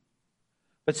potpourri.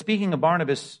 But speaking of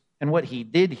Barnabas and what he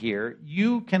did here,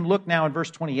 you can look now in verse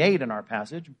 28 in our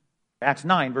passage, Acts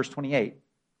 9, verse 28.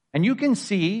 And you can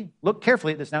see, look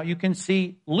carefully at this now, you can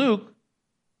see Luke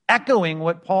echoing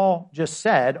what Paul just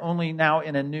said, only now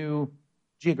in a new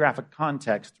geographic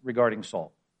context regarding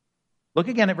Saul. Look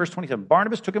again at verse 27.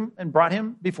 Barnabas took him and brought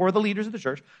him before the leaders of the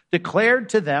church, declared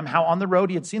to them how on the road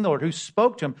he had seen the Lord, who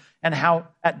spoke to him, and how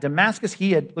at Damascus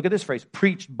he had, look at this phrase,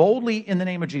 preached boldly in the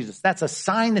name of Jesus. That's a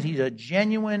sign that he's a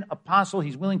genuine apostle.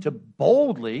 He's willing to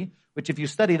boldly, which if you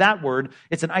study that word,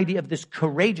 it's an idea of this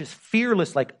courageous,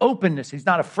 fearless, like openness. He's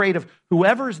not afraid of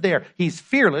whoever's there. He's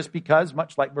fearless because,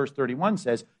 much like verse 31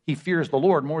 says, he fears the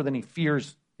Lord more than he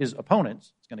fears his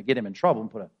opponents. It's going to get him in trouble and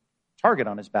put a target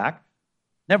on his back.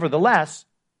 Nevertheless,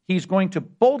 he's going to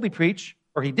boldly preach,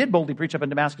 or he did boldly preach up in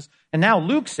Damascus. And now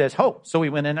Luke says, so he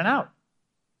went in and out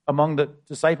among the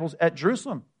disciples at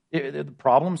Jerusalem. The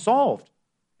problem solved.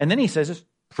 And then he says,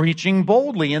 preaching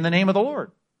boldly in the name of the Lord.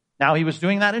 Now he was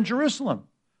doing that in Jerusalem.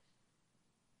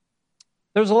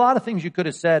 There's a lot of things you could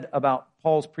have said about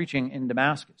Paul's preaching in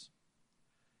Damascus.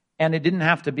 And it didn't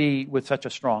have to be with such a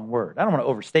strong word. I don't want to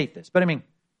overstate this, but I mean,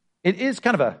 it is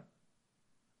kind of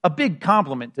a big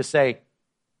compliment to say,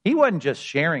 he wasn't just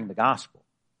sharing the gospel.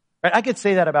 Right? I could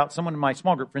say that about someone in my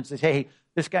small group, for instance, hey,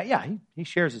 this guy, he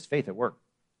shares his faith at work.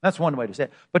 That's one way to say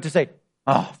it. But to say,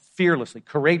 fearlessly,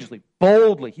 courageously,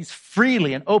 boldly, he's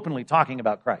freely and openly talking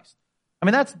about Christ. I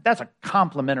mean, that's a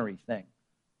complimentary thing.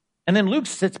 And then Luke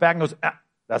sits back and goes,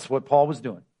 that's what Paul was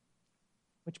doing.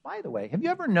 Which, by the way, have you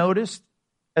ever noticed,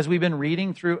 as we've been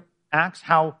reading through Acts,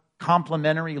 how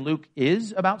complimentary Luke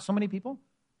is about so many people?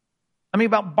 I mean,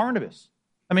 about Barnabas.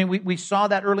 I mean, we saw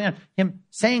that early on, him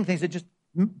saying things that just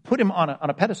put him on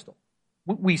a pedestal.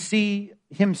 We see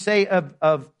him say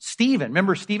of Stephen,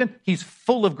 remember Stephen? He's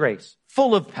full of grace,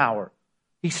 full of power.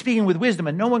 He's speaking with wisdom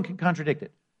and no one can contradict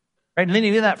it. Right? And then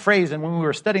he did that phrase, and when we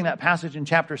were studying that passage in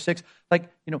chapter 6, like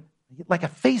a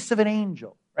face of an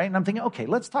angel, right? And I'm thinking, okay,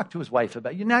 let's talk to his wife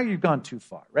about you. Now you've gone too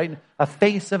far, right? A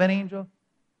face of an angel,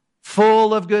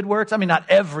 full of good works. I mean, not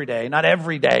every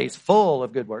day is full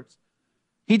of good works.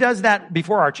 He does that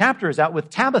before our chapter is out with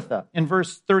Tabitha in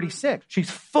verse 36. She's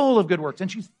full of good works,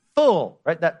 and she's full,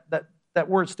 right? That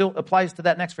word still applies to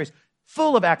that next phrase,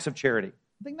 full of acts of charity.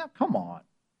 I think, now, come on.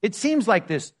 It seems like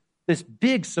this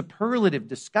big superlative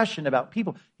discussion about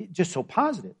people, just so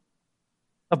positive.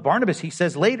 Of Barnabas, he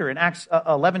says later in Acts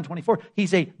 11:24,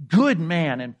 he's a good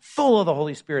man and full of the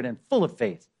Holy Spirit and full of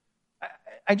faith.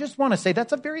 I just want to say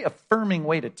that's a very affirming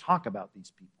way to talk about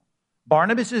these people.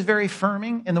 Barnabas is very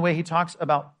affirming in the way he talks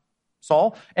about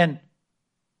Saul. And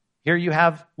here you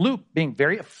have Luke being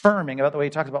very affirming about the way he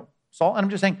talks about Saul. And I'm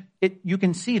just saying, you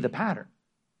can see the pattern.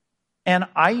 And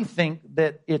I think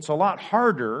that it's a lot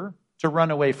harder to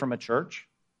run away from a church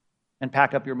and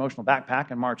pack up your emotional backpack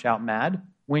and march out mad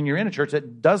when you're in a church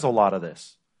that does a lot of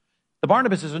this. The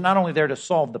Barnabases are not only there to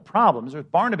solve the problems, there's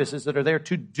Barnabases that are there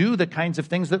to do the kinds of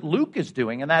things that Luke is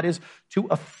doing, and that is to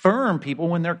affirm people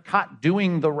when they're caught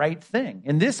doing the right thing.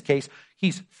 In this case,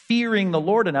 he's fearing the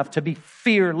Lord enough to be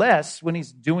fearless when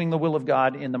he's doing the will of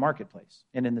God in the marketplace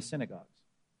and in the synagogues.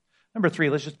 Number 3,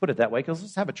 let's just put it that way, because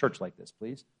let's have a church like this,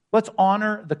 please. Let's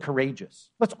honor the courageous.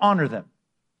 Let's honor them.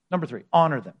 Number 3,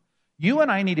 honor them. You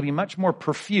and I need to be much more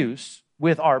profuse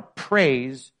with our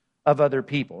praise of other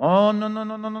people. Oh,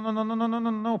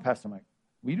 no, Pastor Mike.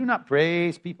 We do not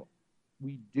praise people.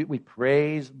 We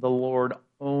praise the Lord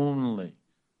only.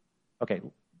 Okay,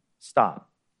 stop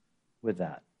with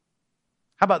that.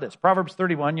 How about this? Proverbs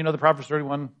 31, you know the Proverbs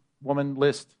 31 woman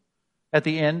list. at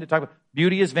the end. It talks about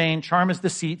beauty is vain, charm is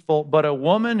deceitful, but a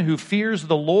woman who fears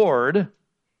the Lord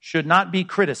should not be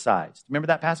criticized. Remember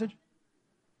that passage?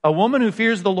 A woman who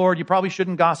fears the Lord, you probably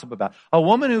shouldn't gossip about. A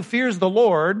woman who fears the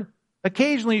Lord,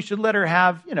 occasionally you should let her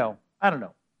have,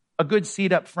 a good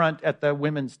seat up front at the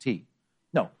women's tea.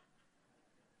 No.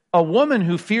 A woman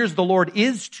who fears the Lord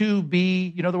is to be,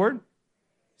 you know the word?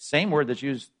 Same word that's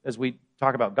used as we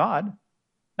talk about God.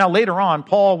 Now, later on,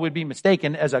 Paul would be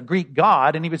mistaken as a Greek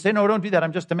god, and he would say, no, don't do that.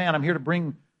 I'm just a man. I'm here to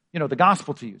bring, the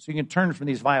gospel to you. So you can turn from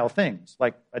these vile things,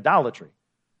 like idolatry.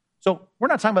 So we're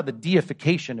not talking about the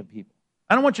deification of people.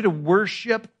 I don't want you to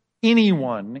worship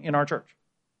anyone in our church.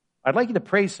 I'd like you to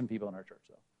praise some people in our church,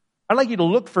 though. I'd like you to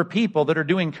look for people that are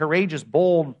doing courageous,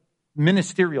 bold,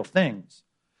 ministerial things.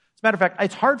 As a matter of fact,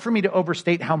 it's hard for me to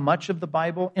overstate how much of the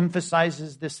Bible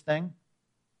emphasizes this thing.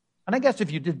 And I guess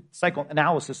if you did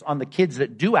psychoanalysis on the kids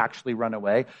that do actually run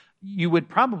away, you would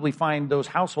probably find those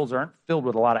households aren't filled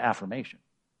with a lot of affirmation.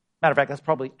 Matter of fact, that's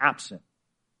probably absent.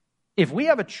 If we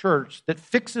have a church that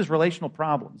fixes relational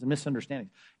problems and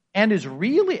misunderstandings and is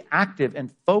really active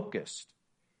and focused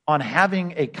on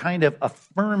having a kind of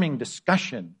affirming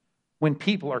discussion when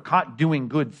people are caught doing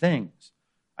good things,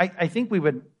 I think we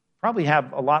would probably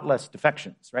have a lot less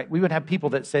defections, right? We would have people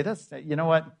that say, you know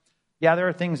what? Yeah, there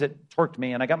are things that torqued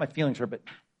me, and I got my feelings hurt, but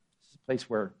this is a place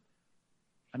where,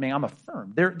 I'm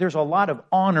affirmed. There's a lot of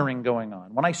honoring going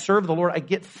on. When I serve the Lord, I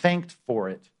get thanked for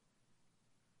it.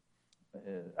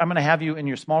 I'm going to have you in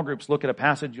your small groups look at a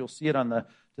passage. You'll see it on the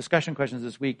discussion questions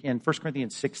this week in 1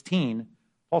 Corinthians 16.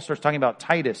 Paul starts talking about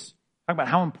Titus, talking about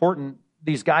how important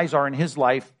these guys are in his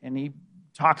life, and he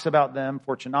talks about them,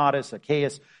 Fortunatus,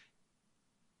 Achaeus.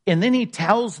 And then he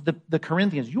tells the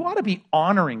Corinthians, you ought to be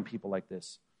honoring people like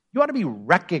this. You ought to be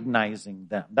recognizing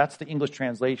them. That's the English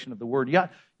translation of the word. You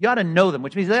ought to know them,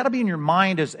 which means they ought to be in your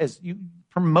mind as you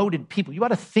promoted people. You ought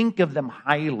to think of them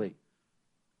highly.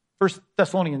 1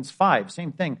 Thessalonians 5,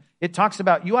 same thing. It talks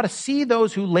about you ought to see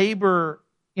those who labor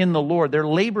in the Lord. They're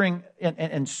laboring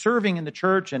and serving in the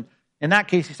church. And in that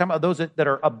case, he's talking about those that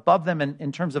are above them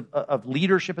in terms of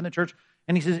leadership in the church.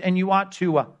 And he says, and you ought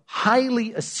to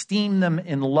highly esteem them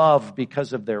in love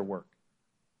because of their work.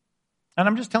 And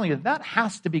I'm just telling you, that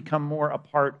has to become more a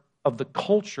part of the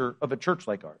culture of a church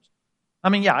like ours.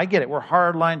 I get it. We're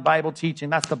hardline Bible teaching.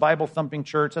 That's the Bible-thumping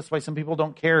church. That's why some people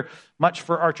don't care much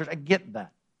for our church. I get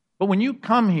that. But when you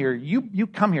come here, you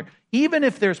come here, even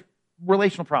if there's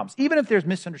relational problems, even if there's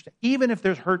misunderstanding, even if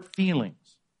there's hurt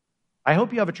feelings, I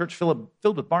hope you have a church filled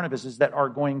with Barnabases that are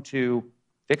going to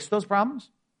fix those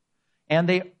problems, and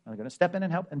they're going to step in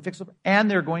and help and fix them, and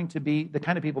they're going to be the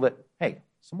kind of people that, hey,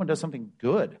 someone does something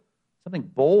good, something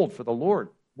bold for the Lord,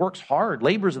 works hard,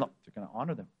 labors, they're going to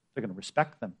honor them. They're going to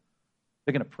respect them.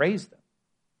 They're going to praise them.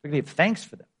 They're going to give thanks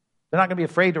for them. They're not going to be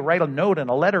afraid to write a note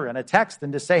and a letter and a text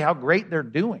and to say how great they're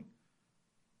doing.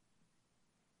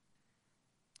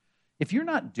 If you're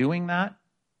not doing that,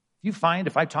 you find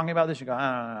if I'm talking about this, you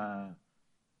go,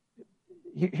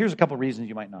 Here's a couple of reasons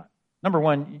you might not. Number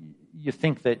one, you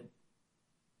think that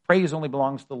praise only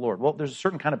belongs to the Lord. Well, there's a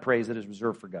certain kind of praise that is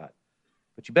reserved for God.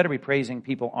 But you better be praising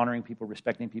people, honoring people,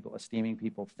 respecting people, esteeming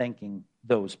people, thanking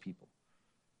those people.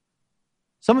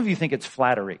 Some of you think it's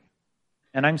flattery.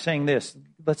 And I'm saying this,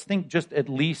 let's think just at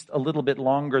least a little bit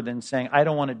longer than saying, I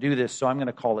don't want to do this, so I'm going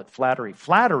to call it flattery.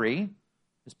 Flattery,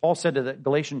 as Paul said to the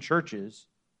Galatian churches,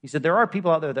 he said, there are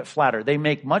people out there that flatter. They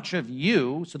make much of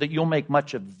you so that you'll make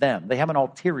much of them. They have an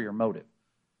ulterior motive.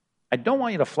 I don't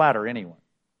want you to flatter anyone.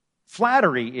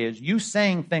 Flattery is you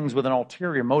saying things with an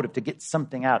ulterior motive to get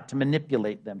something out, to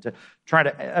manipulate them, to try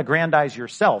to aggrandize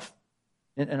yourself,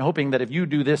 and hoping that if you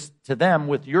do this to them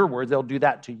with your words, they'll do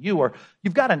that to you. Or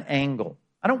you've got an angle.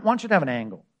 I don't want you to have an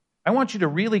angle. I want you to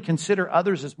really consider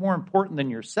others as more important than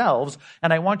yourselves,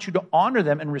 and I want you to honor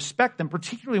them and respect them,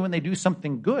 particularly when they do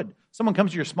something good. Someone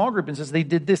comes to your small group and says they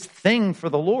did this thing for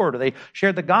the Lord, or they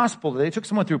shared the gospel, or they took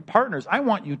someone through partners. I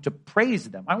want you to praise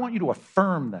them. I want you to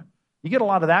affirm them. You get a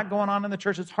lot of that going on in the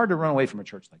church. It's hard to run away from a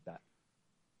church like that.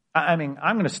 I'm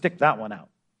going to stick that one out.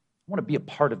 I want to be a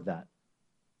part of that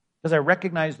because I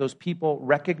recognize those people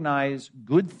recognize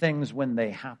good things when they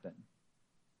happen.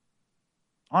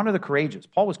 Honor the courageous.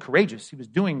 Paul was courageous. He was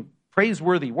doing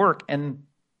praiseworthy work. And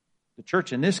the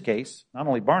church in this case, not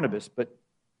only Barnabas, but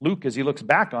Luke, as he looks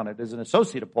back on it as an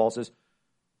associate of Paul, says,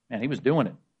 man, he was doing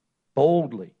it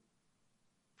boldly,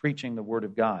 preaching the word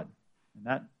of God. And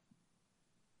that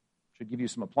should give you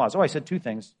some applause. Oh, I said two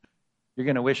things. You're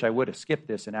going to wish I would have skipped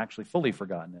this and actually fully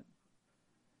forgotten it.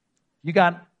 You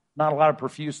got not a lot of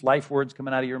profuse life words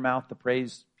coming out of your mouth to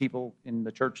praise people in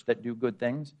the church that do good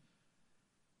things.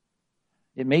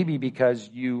 It may be because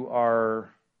you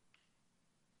are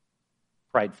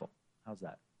prideful. How's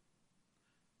that?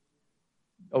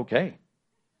 Okay.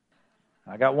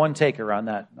 I got one taker on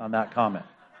that comment.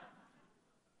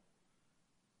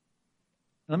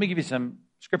 Let me give you some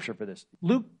scripture for this.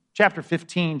 Luke chapter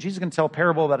 15, Jesus is going to tell a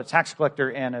parable about a tax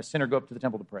collector and a sinner go up to the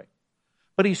temple to pray.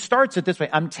 But he starts it this way.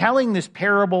 I'm telling this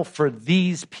parable for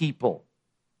these people.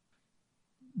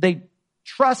 They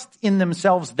trust in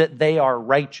themselves that they are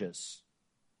righteous,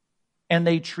 and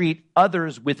they treat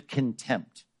others with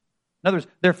contempt. In other words,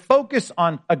 they're focused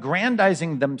on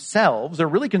aggrandizing themselves. They're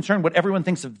really concerned what everyone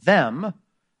thinks of them.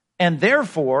 And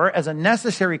therefore, as a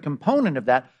necessary component of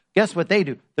that, guess what they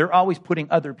do? They're always putting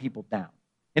other people down.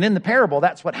 And in the parable,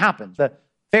 that's what happens. The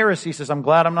Pharisee says, I'm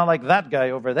glad I'm not like that guy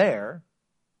over there.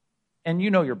 And you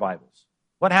know your Bibles.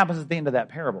 What happens at the end of that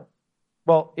parable?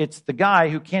 Well, it's the guy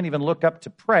who can't even look up to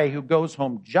pray, who goes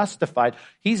home justified.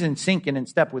 He's in sync and in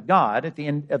step with God at the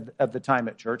end of the time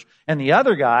at church. And the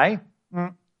other guy,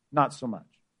 not so much.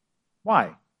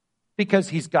 Why? Because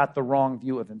he's got the wrong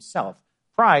view of himself.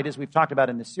 Pride, as we've talked about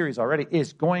in this series already,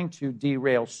 is going to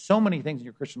derail so many things in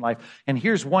your Christian life. And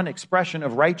here's one expression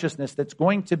of righteousness that's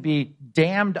going to be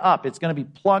dammed up. It's going to be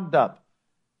plugged up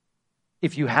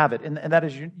if you have it. And that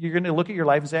is, you're going to look at your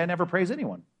life and say, I never praise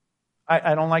anyone.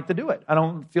 I don't like to do it. I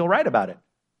don't feel right about it.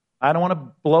 I don't want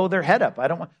to blow their head up.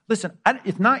 Listen,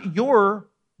 it's not your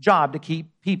job to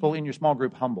keep people in your small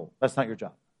group humble. That's not your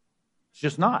job. It's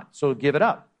just not. So give it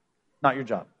up. Not your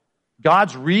job.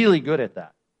 God's really good at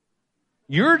that.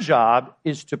 Your job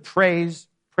is to praise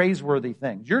praiseworthy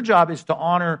things. Your job is to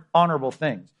honor honorable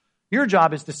things. Your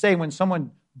job is to say when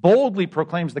someone boldly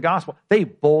proclaims the gospel, they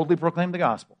boldly proclaim the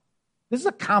gospel. This is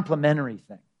a complimentary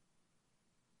thing.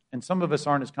 And some of us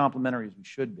aren't as complimentary as we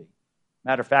should be.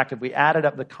 Matter of fact, if we added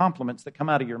up the compliments that come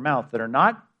out of your mouth that are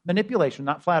not manipulation,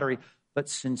 not flattery, but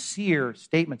sincere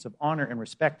statements of honor and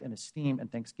respect and esteem and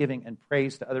thanksgiving and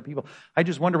praise to other people, I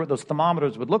just wonder what those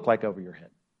thermometers would look like over your head.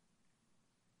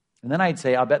 And then I'd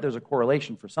say, I'll bet there's a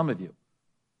correlation for some of you.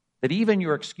 That even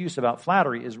your excuse about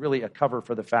flattery is really a cover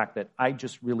for the fact that I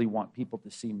just really want people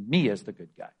to see me as the good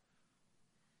guy.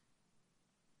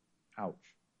 Ouch.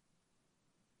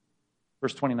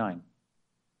 Verse 29.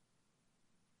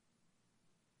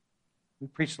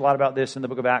 We've preached a lot about this in the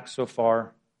book of Acts so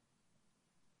far.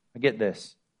 I get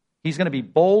this. He's going to be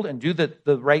bold and do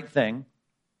the right thing.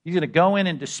 He's going to go in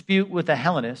and dispute with the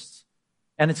Hellenists,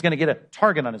 and it's going to get a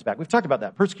target on his back. We've talked about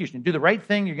that. Persecution. You do the right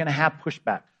thing, you're going to have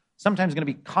pushback. Sometimes it's going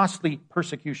to be costly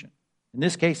persecution. In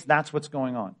this case, that's what's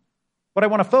going on. What I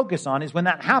want to focus on is when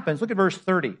that happens, look at verse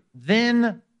 30.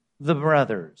 Then the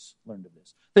brothers learned of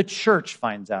this. The church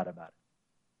finds out about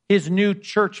it. His new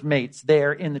church mates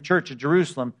there in the church of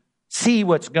Jerusalem see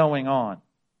what's going on.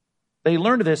 They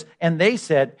learned of this, and they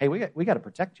said, hey, we got to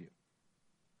protect you.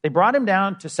 They brought him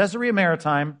down to Caesarea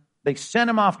Maritime. They sent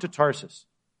him off to Tarsus,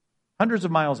 hundreds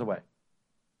of miles away.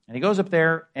 And he goes up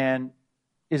there and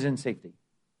is in safety.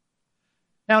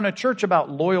 Now, in a church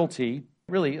about loyalty,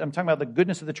 really, I'm talking about the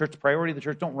goodness of the church, the priority of the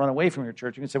church. Don't run away from your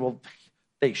church. You can say, well,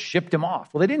 they shipped him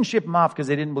off. Well, they didn't ship him off because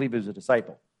they didn't believe he was a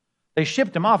disciple. They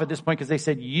shipped him off at this point because they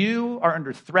said, you are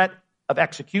under threat of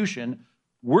execution.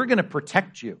 We're going to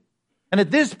protect you. And at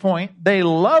this point, they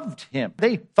loved him.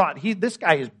 They thought, this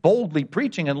guy is boldly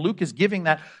preaching, and Luke is giving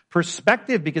that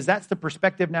perspective because that's the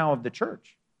perspective now of the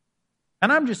church.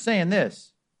 And I'm just saying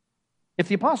this. If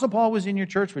the Apostle Paul was in your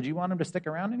church, would you want him to stick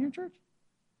around in your church?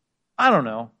 I don't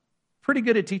know. Pretty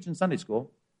good at teaching Sunday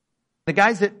school. The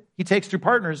guys that he takes through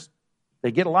partners,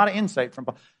 they get a lot of insight from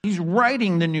Paul. He's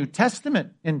writing the New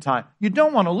Testament in time. You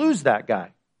don't want to lose that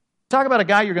guy. Talk about a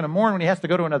guy you're going to mourn when he has to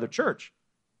go to another church.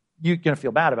 You're going to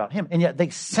feel bad about him. And yet they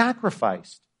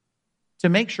sacrificed to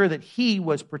make sure that he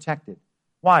was protected.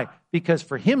 Why? Because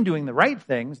for him doing the right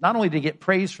things, not only did he get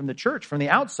praise from the church, from the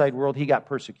outside world, he got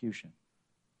persecution.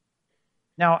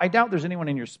 Now, I doubt there's anyone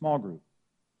in your small group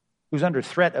who's under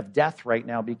threat of death right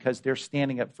now because they're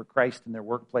standing up for Christ in their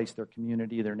workplace, their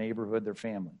community, their neighborhood, their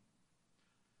family.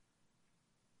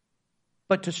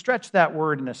 But to stretch that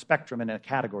word in a spectrum, in a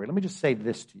category, let me just say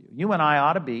this to you. You and I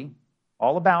ought to be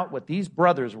all about what these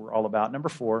brothers were all about. Number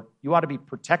 4, you ought to be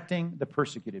protecting the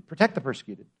persecuted. Protect the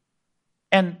persecuted.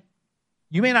 And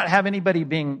you may not have anybody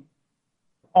being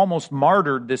almost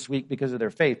martyred this week because of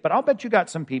their faith, but I'll bet you got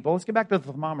some people. Let's get back to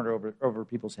the thermometer over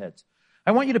people's heads.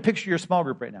 I want you to picture your small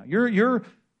group right now. Your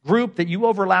group that you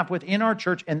overlap with in our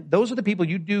church, and those are the people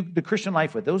you do the Christian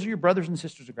life with. Those are your brothers and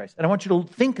sisters of Christ. And I want you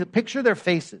to picture their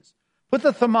faces. Put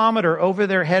the thermometer over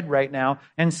their head right now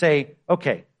and say,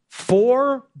 okay,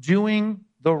 for doing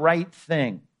the right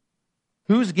thing,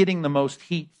 who's getting the most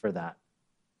heat for that?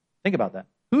 Think about that.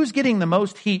 Who's getting the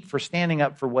most heat for standing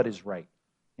up for what is right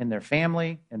in their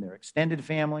family, in their extended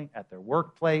family, at their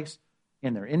workplace,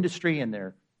 in their industry, in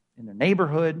their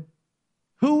neighborhood?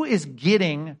 Who is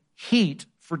getting heat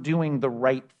for doing the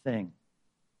right thing?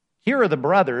 Here are the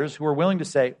brothers who are willing to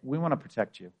say, we want to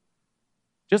protect you.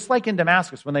 Just like in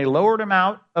Damascus, when they lowered him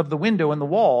out of the window and the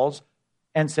walls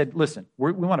and said, listen,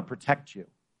 we want to protect you.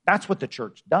 That's what the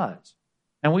church does.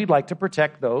 And we'd like to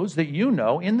protect those that you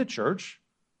know in the church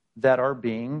that are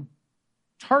being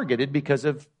targeted because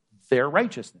of their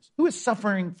righteousness. Who is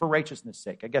suffering for righteousness'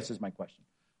 sake, I guess is my question.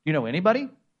 Do you know anybody?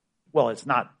 Well, it's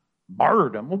not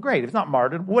martyrdom. Well, great. If it's not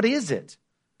martyrdom, what is it?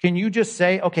 Can you just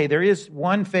say, okay, there is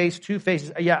one face, two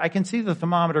faces. Yeah, I can see the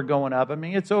thermometer going up. I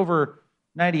mean, it's over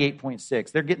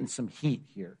 98.6. They're getting some heat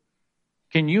here.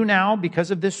 Can you now, because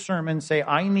of this sermon, say,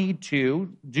 I need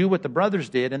to do what the brothers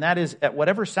did, and that is at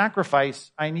whatever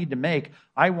sacrifice I need to make,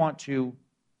 I want to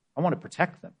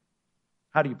protect them.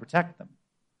 How do you protect them?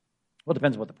 Well, it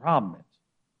depends on what the problem is.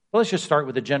 Well, let's just start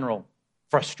with the general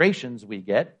frustrations we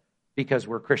get because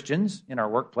we're Christians in our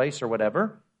workplace or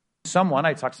whatever.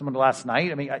 I talked to someone last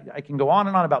night. I mean, I can go on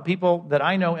and on about people that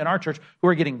I know in our church who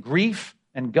are getting grief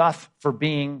and guff for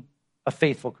being a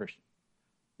faithful Christian.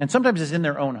 And sometimes it's in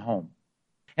their own home.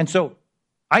 And so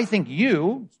I think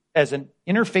you, as an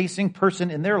interfacing person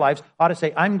in their lives, ought to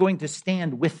say, I'm going to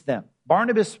stand with them.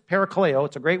 Barnabas parakaleo,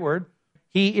 it's a great word.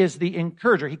 He is the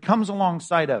encourager. He comes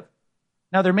alongside of.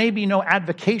 Now, there may be no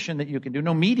advocation that you can do,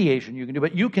 no mediation you can do,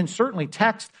 but you can certainly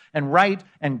text and write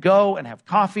and go and have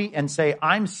coffee and say,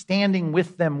 I'm standing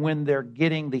with them when they're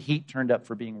getting the heat turned up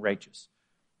for being righteous.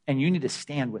 And you need to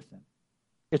stand with them.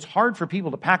 It's hard for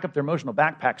people to pack up their emotional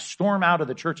backpacks, storm out of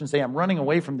the church and say, I'm running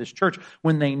away from this church,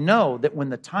 when they know that when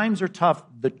the times are tough,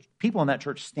 the people in that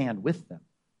church stand with them.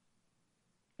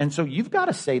 And so you've got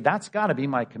to say, that's got to be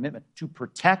my commitment, to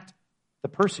protect the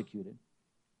persecuted.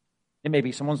 It may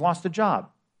be someone's lost a job.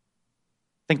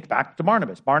 Think back to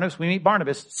Barnabas. We meet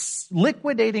Barnabas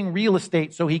liquidating real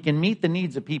estate so he can meet the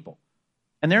needs of people.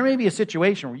 And there may be a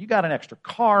situation where you got an extra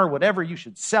car, whatever, you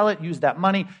should sell it, use that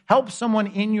money, help someone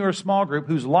in your small group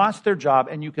who's lost their job,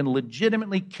 and you can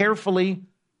legitimately, carefully,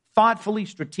 thoughtfully,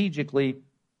 strategically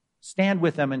stand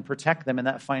with them and protect them in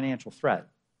that financial threat.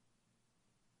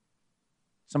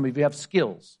 Some of you have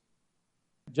skills.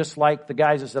 Just like the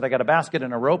guys that said, I got a basket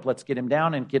and a rope, let's get him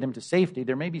down and get him to safety.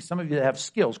 There may be some of you that have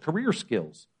skills, career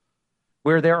skills,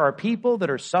 where there are people that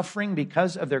are suffering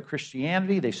because of their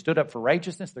Christianity. They stood up for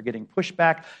righteousness. They're getting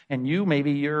pushback. And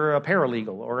maybe you're a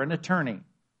paralegal or an attorney.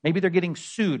 Maybe they're getting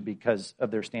sued because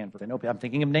of their stand for. I'm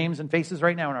thinking of names and faces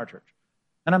right now in our church.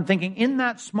 And I'm thinking, in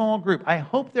that small group, I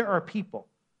hope there are people.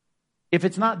 If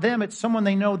it's not them, it's someone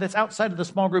they know that's outside of the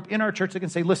small group in our church that can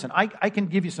say, listen, I can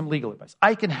give you some legal advice.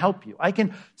 I can help you. I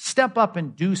can step up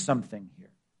and do something here.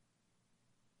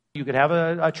 You could have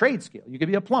a trade skill. You could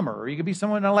be a plumber, or you could be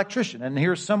an electrician. And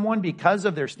here's someone, because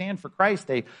of their stand for Christ,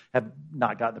 they have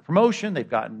not gotten the promotion. They've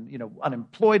gotten,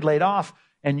 unemployed, laid off.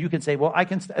 And you can say, well,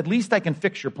 at least I can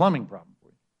fix your plumbing problem for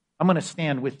you. I'm going to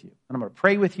stand with you. And I'm going to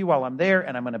pray with you while I'm there.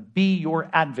 And I'm going to be your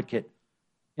advocate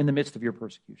in the midst of your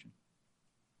persecution.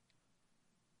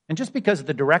 And just because of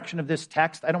the direction of this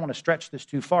text, I don't want to stretch this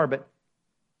too far, but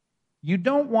you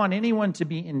don't want anyone to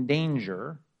be in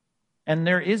danger. And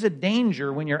there is a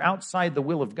danger when you're outside the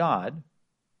will of God.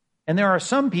 And there are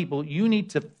some people you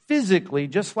need to physically,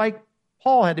 just like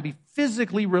Paul had to be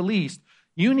physically released,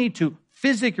 you need to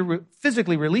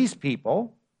physically release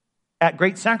people at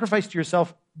great sacrifice to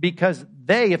yourself, because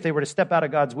they, if they were to step out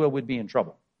of God's will, would be in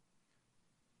trouble.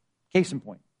 Case in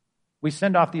point, we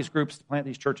send off these groups to plant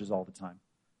these churches all the time.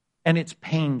 And it's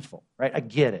painful, right? I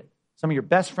get it. Some of your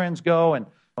best friends go, and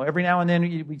every now and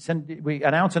then we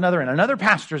announce another, and another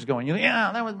pastor's going.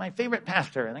 That was my favorite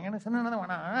pastor, and I'm going to send another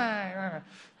one.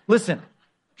 Listen,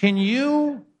 can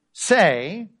you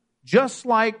say, just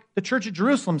like the Church of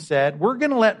Jerusalem said, we're going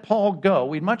to let Paul go.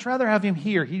 We'd much rather have him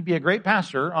here. He'd be a great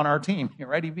pastor on our team,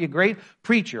 right? He'd be a great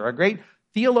preacher, a great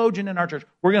theologian in our church.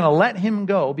 We're going to let him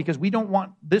go because we don't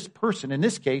want this person, in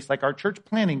this case, like our church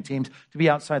planning teams, to be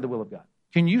outside the will of God.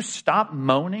 Can you stop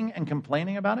moaning and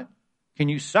complaining about it? Can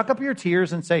you suck up your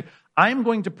tears and say, I'm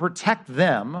going to protect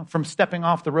them from stepping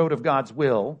off the road of God's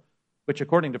will, which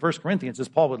according to 1 Corinthians, as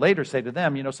Paul would later say to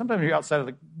them, sometimes you're outside of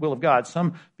the will of God.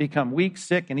 Some become weak,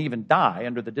 sick, and even die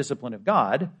under the discipline of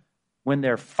God when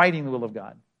they're fighting the will of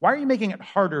God. Why are you making it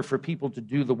harder for people to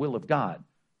do the will of God?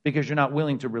 Because you're not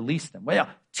willing to release them. Well,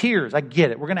 tears, I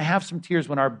get it. We're going to have some tears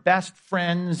when our best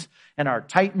friends and our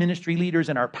tight ministry leaders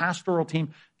and our pastoral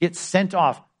team get sent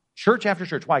off church after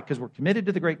church. Why? Because we're committed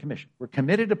to the Great Commission. We're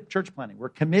committed to church planning. We're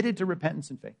committed to repentance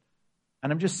and faith.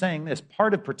 And I'm just saying this,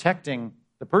 part of protecting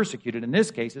the persecuted in this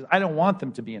case is I don't want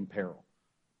them to be in peril.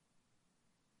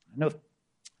 I know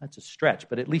that's a stretch,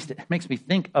 but at least it makes me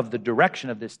think of the direction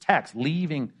of this text,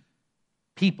 leaving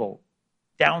people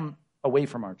down away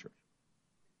from our church.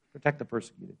 Protect the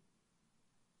persecuted.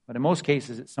 But in most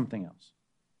cases, it's something else.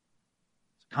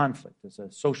 It's a conflict. It's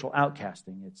a social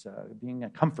outcasting. It's being a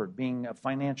comfort, being a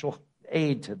financial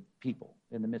aid to people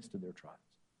in the midst of their trials.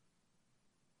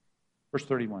 Verse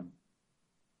 31.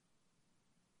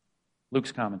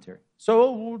 Luke's commentary.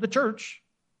 So the church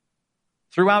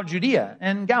throughout Judea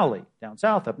and Galilee, down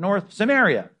south, up north,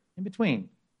 Samaria, in between,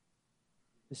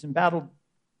 this embattled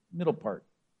middle part,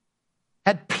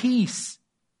 had peace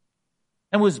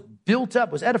and was built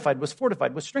up, was edified, was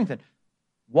fortified, was strengthened,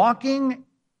 walking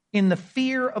in the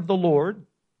fear of the Lord,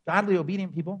 godly,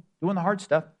 obedient people, doing the hard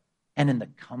stuff, and in the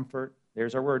comfort,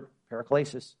 there's our word,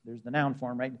 paraklesis, there's the noun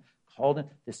form, right? Called in,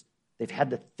 this, they've had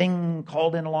the thing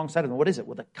called in alongside of them. What is it?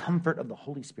 Well, the comfort of the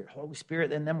Holy Spirit. Holy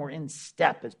Spirit and them were in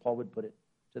step, as Paul would put it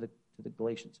to the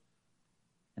Galatians.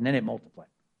 And then it multiplied.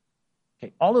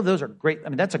 Okay, all of those are great. I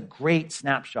mean, that's a great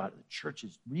snapshot. The church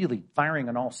is really firing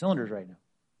on all cylinders right now,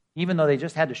 even though they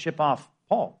just had to ship off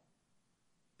Paul.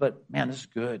 But man, this is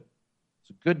good. It's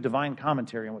a good divine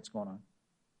commentary on what's going on.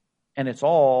 And it's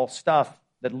all stuff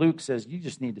that Luke says, you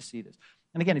just need to see this.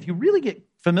 And again, if you really get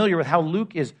familiar with how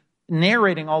Luke is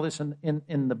narrating all this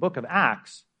in the book of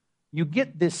Acts, you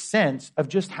get this sense of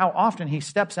just how often he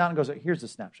steps out and goes, here's a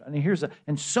snapshot.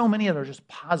 And so many of them are just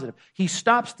positive. He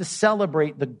stops to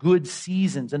celebrate the good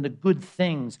seasons and the good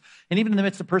things. And even in the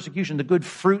midst of persecution, the good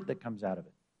fruit that comes out of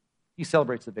it. He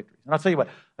celebrates the victories. And I'll tell you what,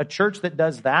 a church that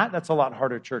does that, that's a lot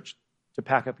harder church to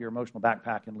pack up your emotional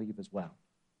backpack and leave as well.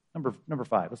 Number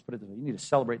 5, let's put it this way. You need to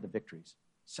celebrate the victories.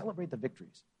 Celebrate the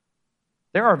victories.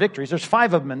 There are victories. There's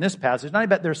 5 of them in this passage. And I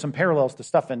bet there's some parallels to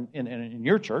stuff in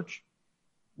your church.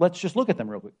 Let's just look at them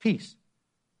real quick. Peace.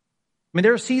 I mean,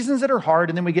 there are seasons that are hard,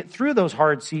 and then we get through those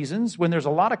hard seasons when there's a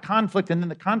lot of conflict, and then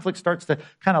the conflict starts to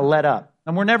kind of let up.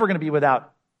 And we're never going to be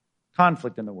without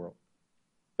conflict in the world.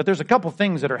 But there's a couple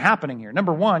things that are happening here.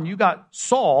 Number 1, you got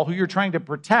Saul, who you're trying to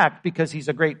protect because he's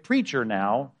a great preacher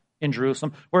now in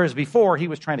Jerusalem, whereas before he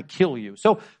was trying to kill you.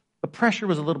 So the pressure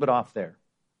was a little bit off there.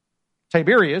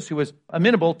 Tiberius, who was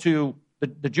amenable to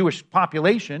the Jewish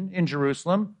population in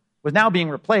Jerusalem, was now being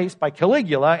replaced by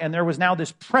Caligula, and there was now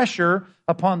this pressure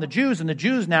upon the Jews, and the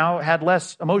Jews now had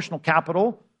less emotional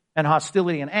capital and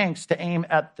hostility and angst to aim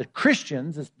at the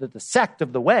Christians, the sect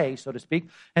of the way, so to speak,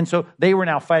 and so they were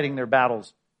now fighting their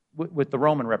battles with the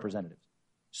Roman representatives.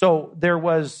 So there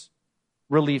was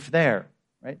relief there,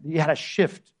 right? You had a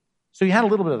shift. So you had a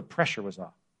little bit of the pressure was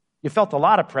off. You felt a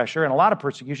lot of pressure and a lot of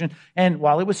persecution, and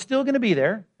while it was still going to be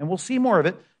there, and we'll see more of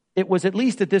it, it was at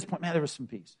least at this point, man, there was some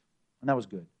peace, and that was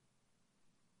good.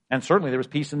 And certainly there was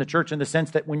peace in the church in the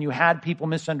sense that when you had people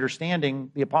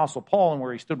misunderstanding the Apostle Paul and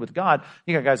where he stood with God,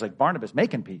 you got guys like Barnabas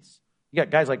making peace. You got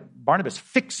guys like Barnabas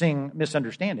fixing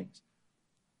misunderstandings.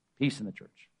 Peace in the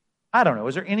church. I don't know.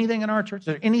 Is there anything in our church? Is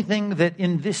there anything that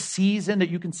in this season that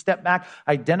you can step back,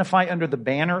 identify under the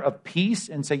banner of peace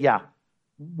and say, yeah,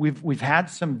 we've had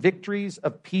some victories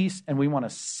of peace and we want to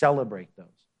celebrate those.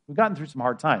 We've gotten through some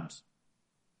hard times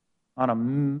on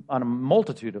a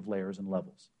multitude of layers and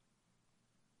levels.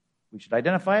 We should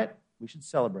identify it. We should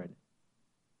celebrate it.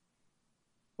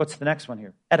 What's the next one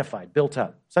here? Edified, built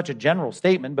up. Such a general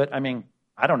statement, but I mean,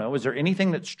 I don't know. Is there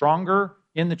anything that's stronger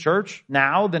in the church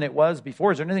now than it was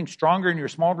before? Is there anything stronger in your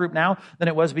small group now than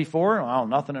it was before? Well,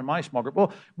 nothing in my small group.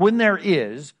 Well, when there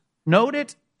is, note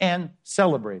it and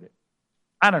celebrate it.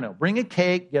 I don't know. Bring a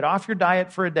cake, get off your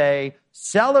diet for a day,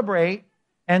 celebrate,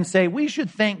 and say, we should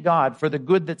thank God for the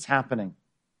good that's happening.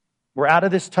 We're out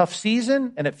of this tough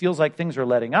season, and it feels like things are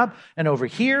letting up. And over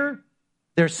here,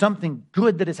 there's something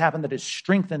good that has happened that has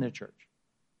strengthened the church.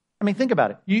 I mean, think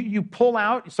about it. You pull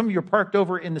out, some of you are parked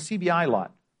over in the CBI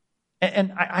lot.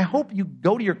 And I hope you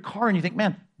go to your car and you think,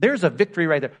 man, there's a victory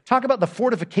right there. Talk about the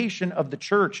fortification of the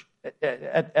church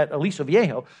at Aliso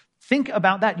Viejo. Think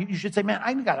about that. You should say, man,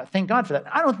 I got to thank God for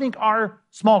that. I don't think our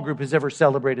small group has ever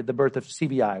celebrated the birth of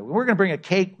CBI. We're going to bring a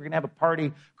cake. We're going to have a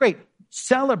party. Great.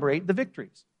 Celebrate the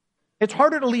victories. It's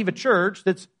harder to leave a church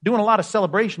that's doing a lot of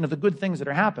celebration of the good things that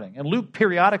are happening. And Luke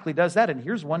periodically does that, and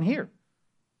here's one here.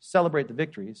 Celebrate the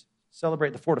victories.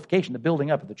 Celebrate the fortification, the building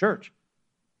up of the church.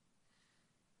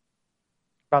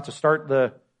 About to start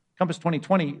the Compass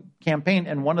 2020 campaign,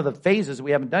 and one of the phases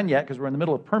we haven't done yet, because we're in the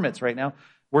middle of permits right now,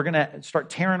 we're going to start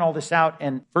tearing all this out,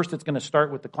 and first it's going to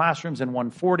start with the classrooms in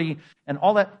 140 and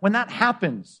all that. When that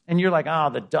happens, and you're like,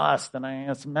 the dust, and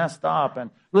it's messed up, and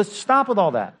let's stop with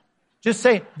all that. Just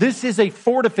say, this is a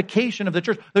fortification of the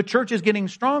church. The church is getting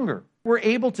stronger. We're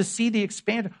able to see the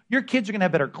expansion. Your kids are going to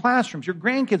have better classrooms. Your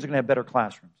grandkids are going to have better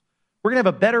classrooms. We're going to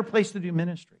have a better place to do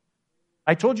ministry.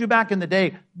 I told you back in the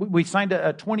day, we signed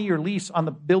a 20-year lease on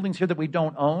the buildings here that we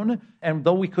don't own, and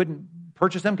though we couldn't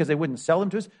purchase them because they wouldn't sell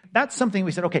them to us, that's something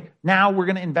we said, okay, now we're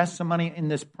going to invest some money in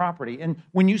this property. And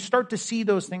when you start to see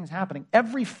those things happening,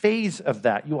 every phase of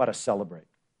that you ought to celebrate.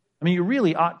 I mean, you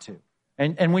really ought to.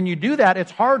 And when you do that,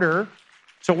 it's harder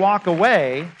to walk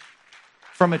away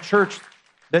from a church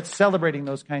that's celebrating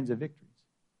those kinds of victories.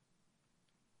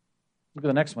 Look at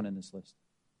the next one in this list.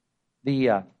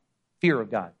 The fear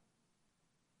of God.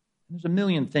 There's a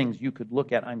million things you could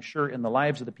look at, I'm sure, in the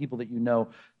lives of the people that you know.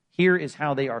 Here is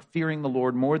how they are fearing the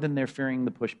Lord more than they're fearing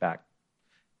the pushback.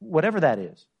 Whatever that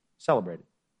is, celebrate it.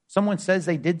 Someone says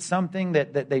they did something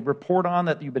that they report on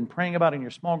that you've been praying about in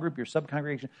your small group, your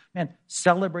subcongregation. Man,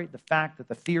 celebrate the fact that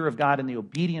the fear of God and the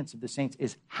obedience of the saints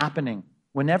is happening.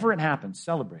 Whenever it happens,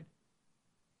 celebrate it.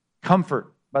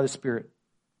 Comfort by the Spirit.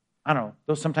 I don't know,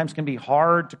 those sometimes can be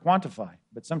hard to quantify,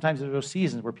 but sometimes there's those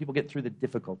seasons where people get through the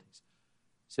difficulties.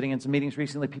 Sitting in some meetings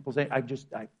recently, people say,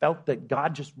 I felt that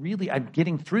God just really, I'm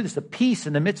getting through this, the peace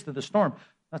in the midst of the storm.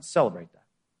 Let's celebrate that.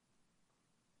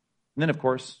 And then, of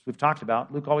course, we've talked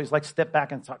about, Luke always likes to step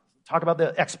back and talk about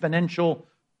the exponential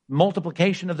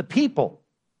multiplication of the people.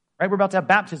 Right? We're about to have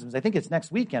baptisms. I think it's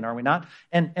next weekend, are we not?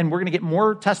 And we're going to get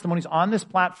more testimonies on this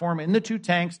platform in the 2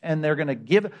 tanks, and they're going to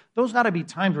give, those got to be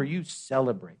times where you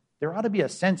celebrate. There ought to be a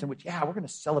sense in which, we're going to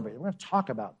celebrate. We're going to talk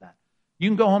about that. You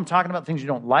can go home talking about things you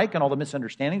don't like and all the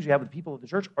misunderstandings you have with people at the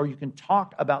church, or you can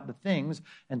talk about the things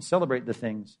and celebrate the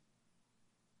things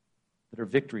that are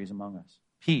victories among us.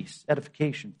 Peace,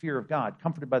 edification, fear of God,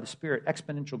 comforted by the Spirit,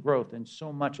 exponential growth, and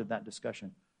so much of that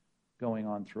discussion going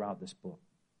on throughout this book.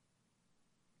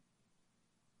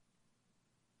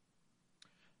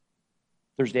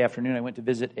 Thursday afternoon, I went to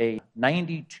visit a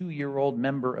 92-year-old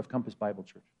member of Compass Bible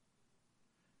Church.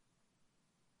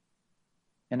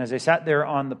 And as I sat there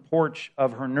on the porch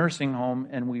of her nursing home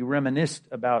and we reminisced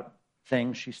about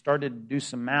things, she started to do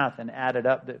some math and added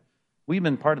up that we've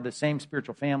been part of the same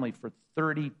spiritual family for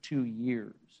 32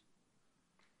 years.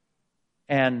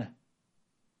 And,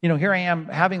 here I am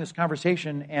having this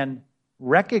conversation and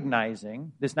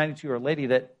recognizing this 92-year-old lady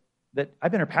that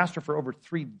I've been her pastor for over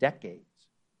 3 decades.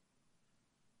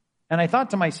 And I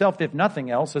thought to myself, if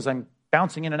nothing else, as I'm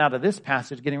bouncing in and out of this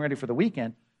passage, getting ready for the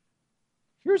weekend,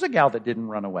 here's a gal that didn't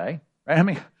run away, right? I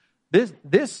mean,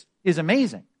 this is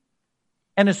amazing.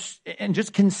 And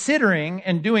just considering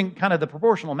and doing kind of the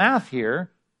proportional math here,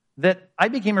 that I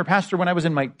became her pastor when I was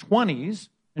in my 20s,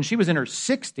 and she was in her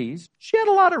 60s. She had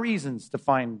a lot of reasons to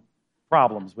find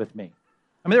problems with me.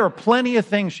 I mean, there were plenty of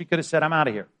things she could have said, I'm out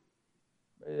of here.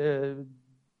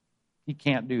 He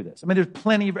can't do this. I mean, there's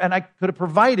plenty, and I could have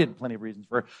provided plenty of reasons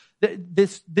for her.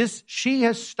 She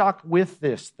has stuck with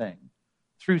this thing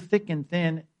through thick and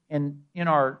thin, and in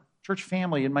our church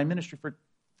family, in my ministry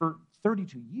for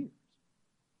 32 years.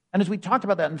 And as we talked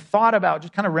about that and thought about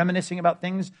just kind of reminiscing about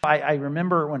things, I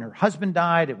remember when her husband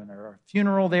died, and when her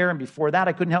funeral there, and before that,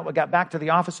 I couldn't help but got back to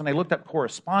the office, and I looked up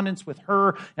correspondence with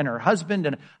her and her husband,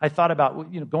 and I thought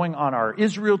about going on our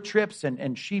Israel trips,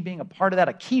 and she being a part of that,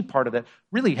 a key part of that,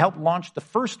 really helped launch the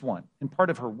first one and part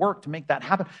of her work to make that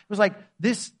happen. It was like,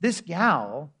 this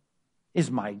gal is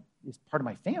part of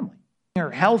my family.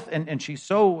 Her health, and she's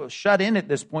so shut in at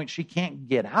this point, she can't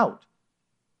get out.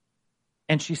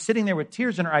 And she's sitting there with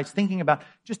tears in her eyes thinking about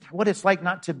just what it's like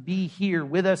not to be here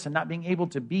with us and not being able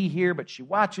to be here, but she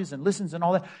watches and listens and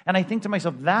all that. And I think to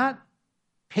myself, that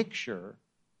picture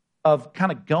of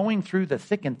kind of going through the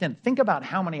thick and thin, think about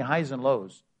how many highs and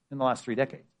lows in the last 3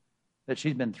 decades that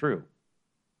she's been through,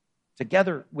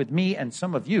 together with me and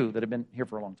some of you that have been here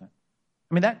for a long time.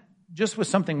 I mean, that just was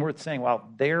something worth saying. Wow,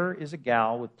 there is a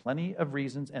gal with plenty of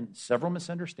reasons and several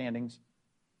misunderstandings,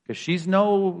 because she's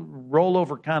no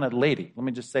rollover kind of lady. Let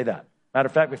me just say that. Matter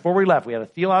of fact, before we left, we had a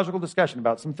theological discussion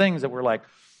about some things that were like,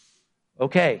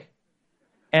 okay.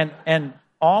 And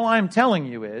all I'm telling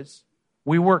you is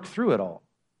we work through it all.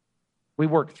 We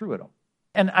work through it all.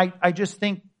 And I just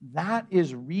think that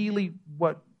is really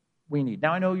what we need.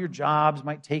 Now, I know your jobs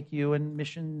might take you, and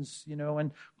missions,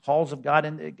 and calls of God,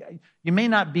 and you may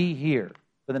not be here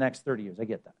for the next 30 years. I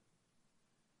get that.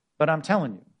 But I'm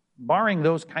telling you, barring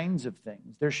those kinds of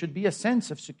things, there should be a sense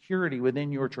of security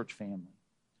within your church family,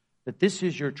 that this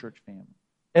is your church family.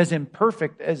 As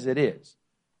imperfect as it is,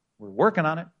 we're working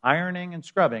on it, ironing and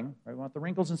scrubbing. Right? We want the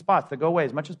wrinkles and spots to go away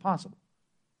as much as possible.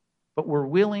 But we're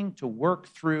willing to work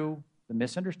through the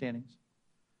misunderstandings.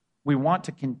 We want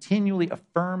to continually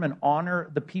affirm and honor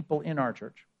the people in our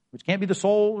church, which can't be the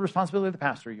sole responsibility of the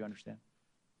pastor, you understand.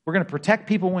 We're going to protect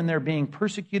people when they're being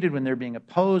persecuted, when they're being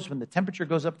opposed, when the temperature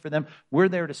goes up for them. We're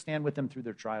there to stand with them through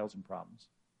their trials and problems.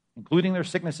 including their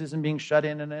sicknesses and being shut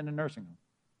in a nursing home.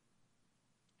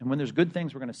 And when there's good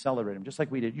things, we're going to celebrate them, just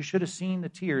like we did. You should have seen the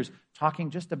tears talking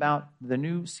just about the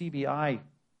new CBI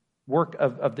work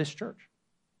of this church.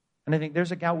 And I think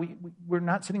there's a gal, we're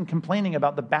not sitting complaining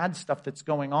about the bad stuff that's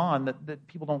going on that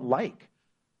people don't like.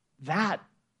 That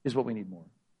is what we need more.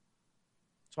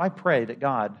 So I pray that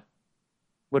God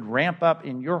would ramp up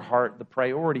in your heart the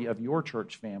priority of your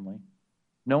church family,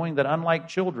 knowing that unlike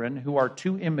children who are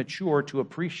too immature to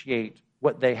appreciate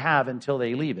what they have until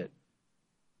they leave it,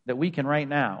 that we can right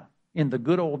now, in the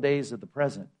good old days of the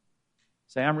present,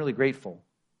 say, I'm really grateful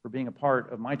for being a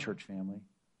part of my church family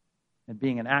and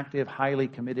being an active, highly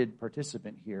committed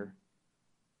participant here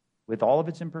with all of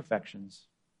its imperfections.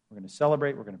 We're going to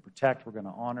celebrate, we're going to protect, we're going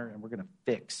to honor, and we're going to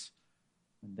fix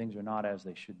when things are not as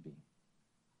they should be.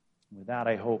 And with that,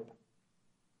 I hope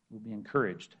we'll be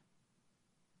encouraged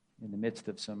in the midst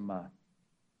of some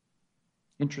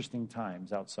interesting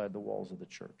times outside the walls of the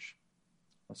church.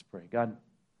 Let's pray. God,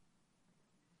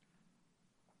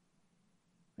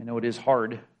 I know it is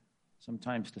hard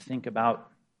sometimes to think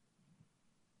about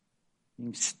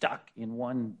being stuck in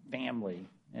one family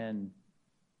and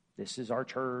this is our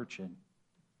church and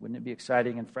wouldn't it be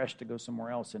exciting and fresh to go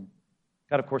somewhere else? And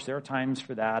God, of course, there are times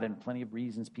for that and plenty of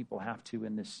reasons people have to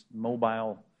in this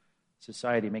mobile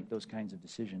society make those kinds of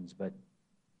decisions. But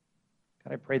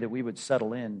God, I pray that we would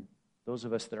settle in, those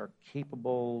of us that are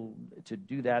capable to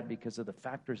do that because of the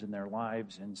factors in their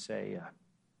lives, and say,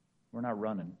 we're not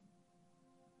running.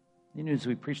 You know, as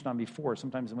we preached on before,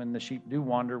 sometimes when the sheep do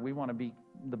wander, we want to be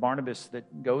the Barnabas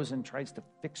that goes and tries to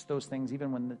fix those things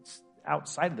even when it's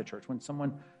outside of the church, when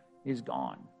someone is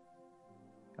gone.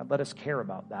 God, let us care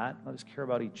about that. Let us care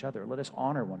about each other. Let us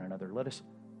honor one another. Let's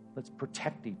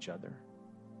protect each other.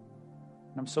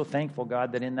 And I'm so thankful,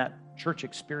 God, that in that church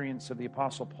experience of the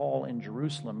Apostle Paul in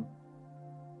Jerusalem,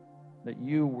 that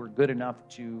you were good enough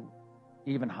to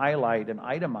even highlight and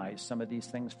itemize some of these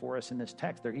things for us in this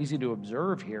text. They're easy to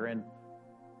observe here, and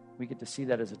we get to see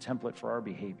that as a template for our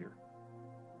behavior.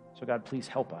 So God, please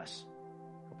help us.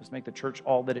 Help us make the church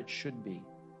all that it should be,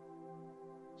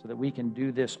 so that we can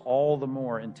do this all the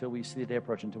more until we see the day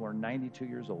approach, until we're 92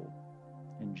 years old.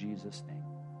 In Jesus' name.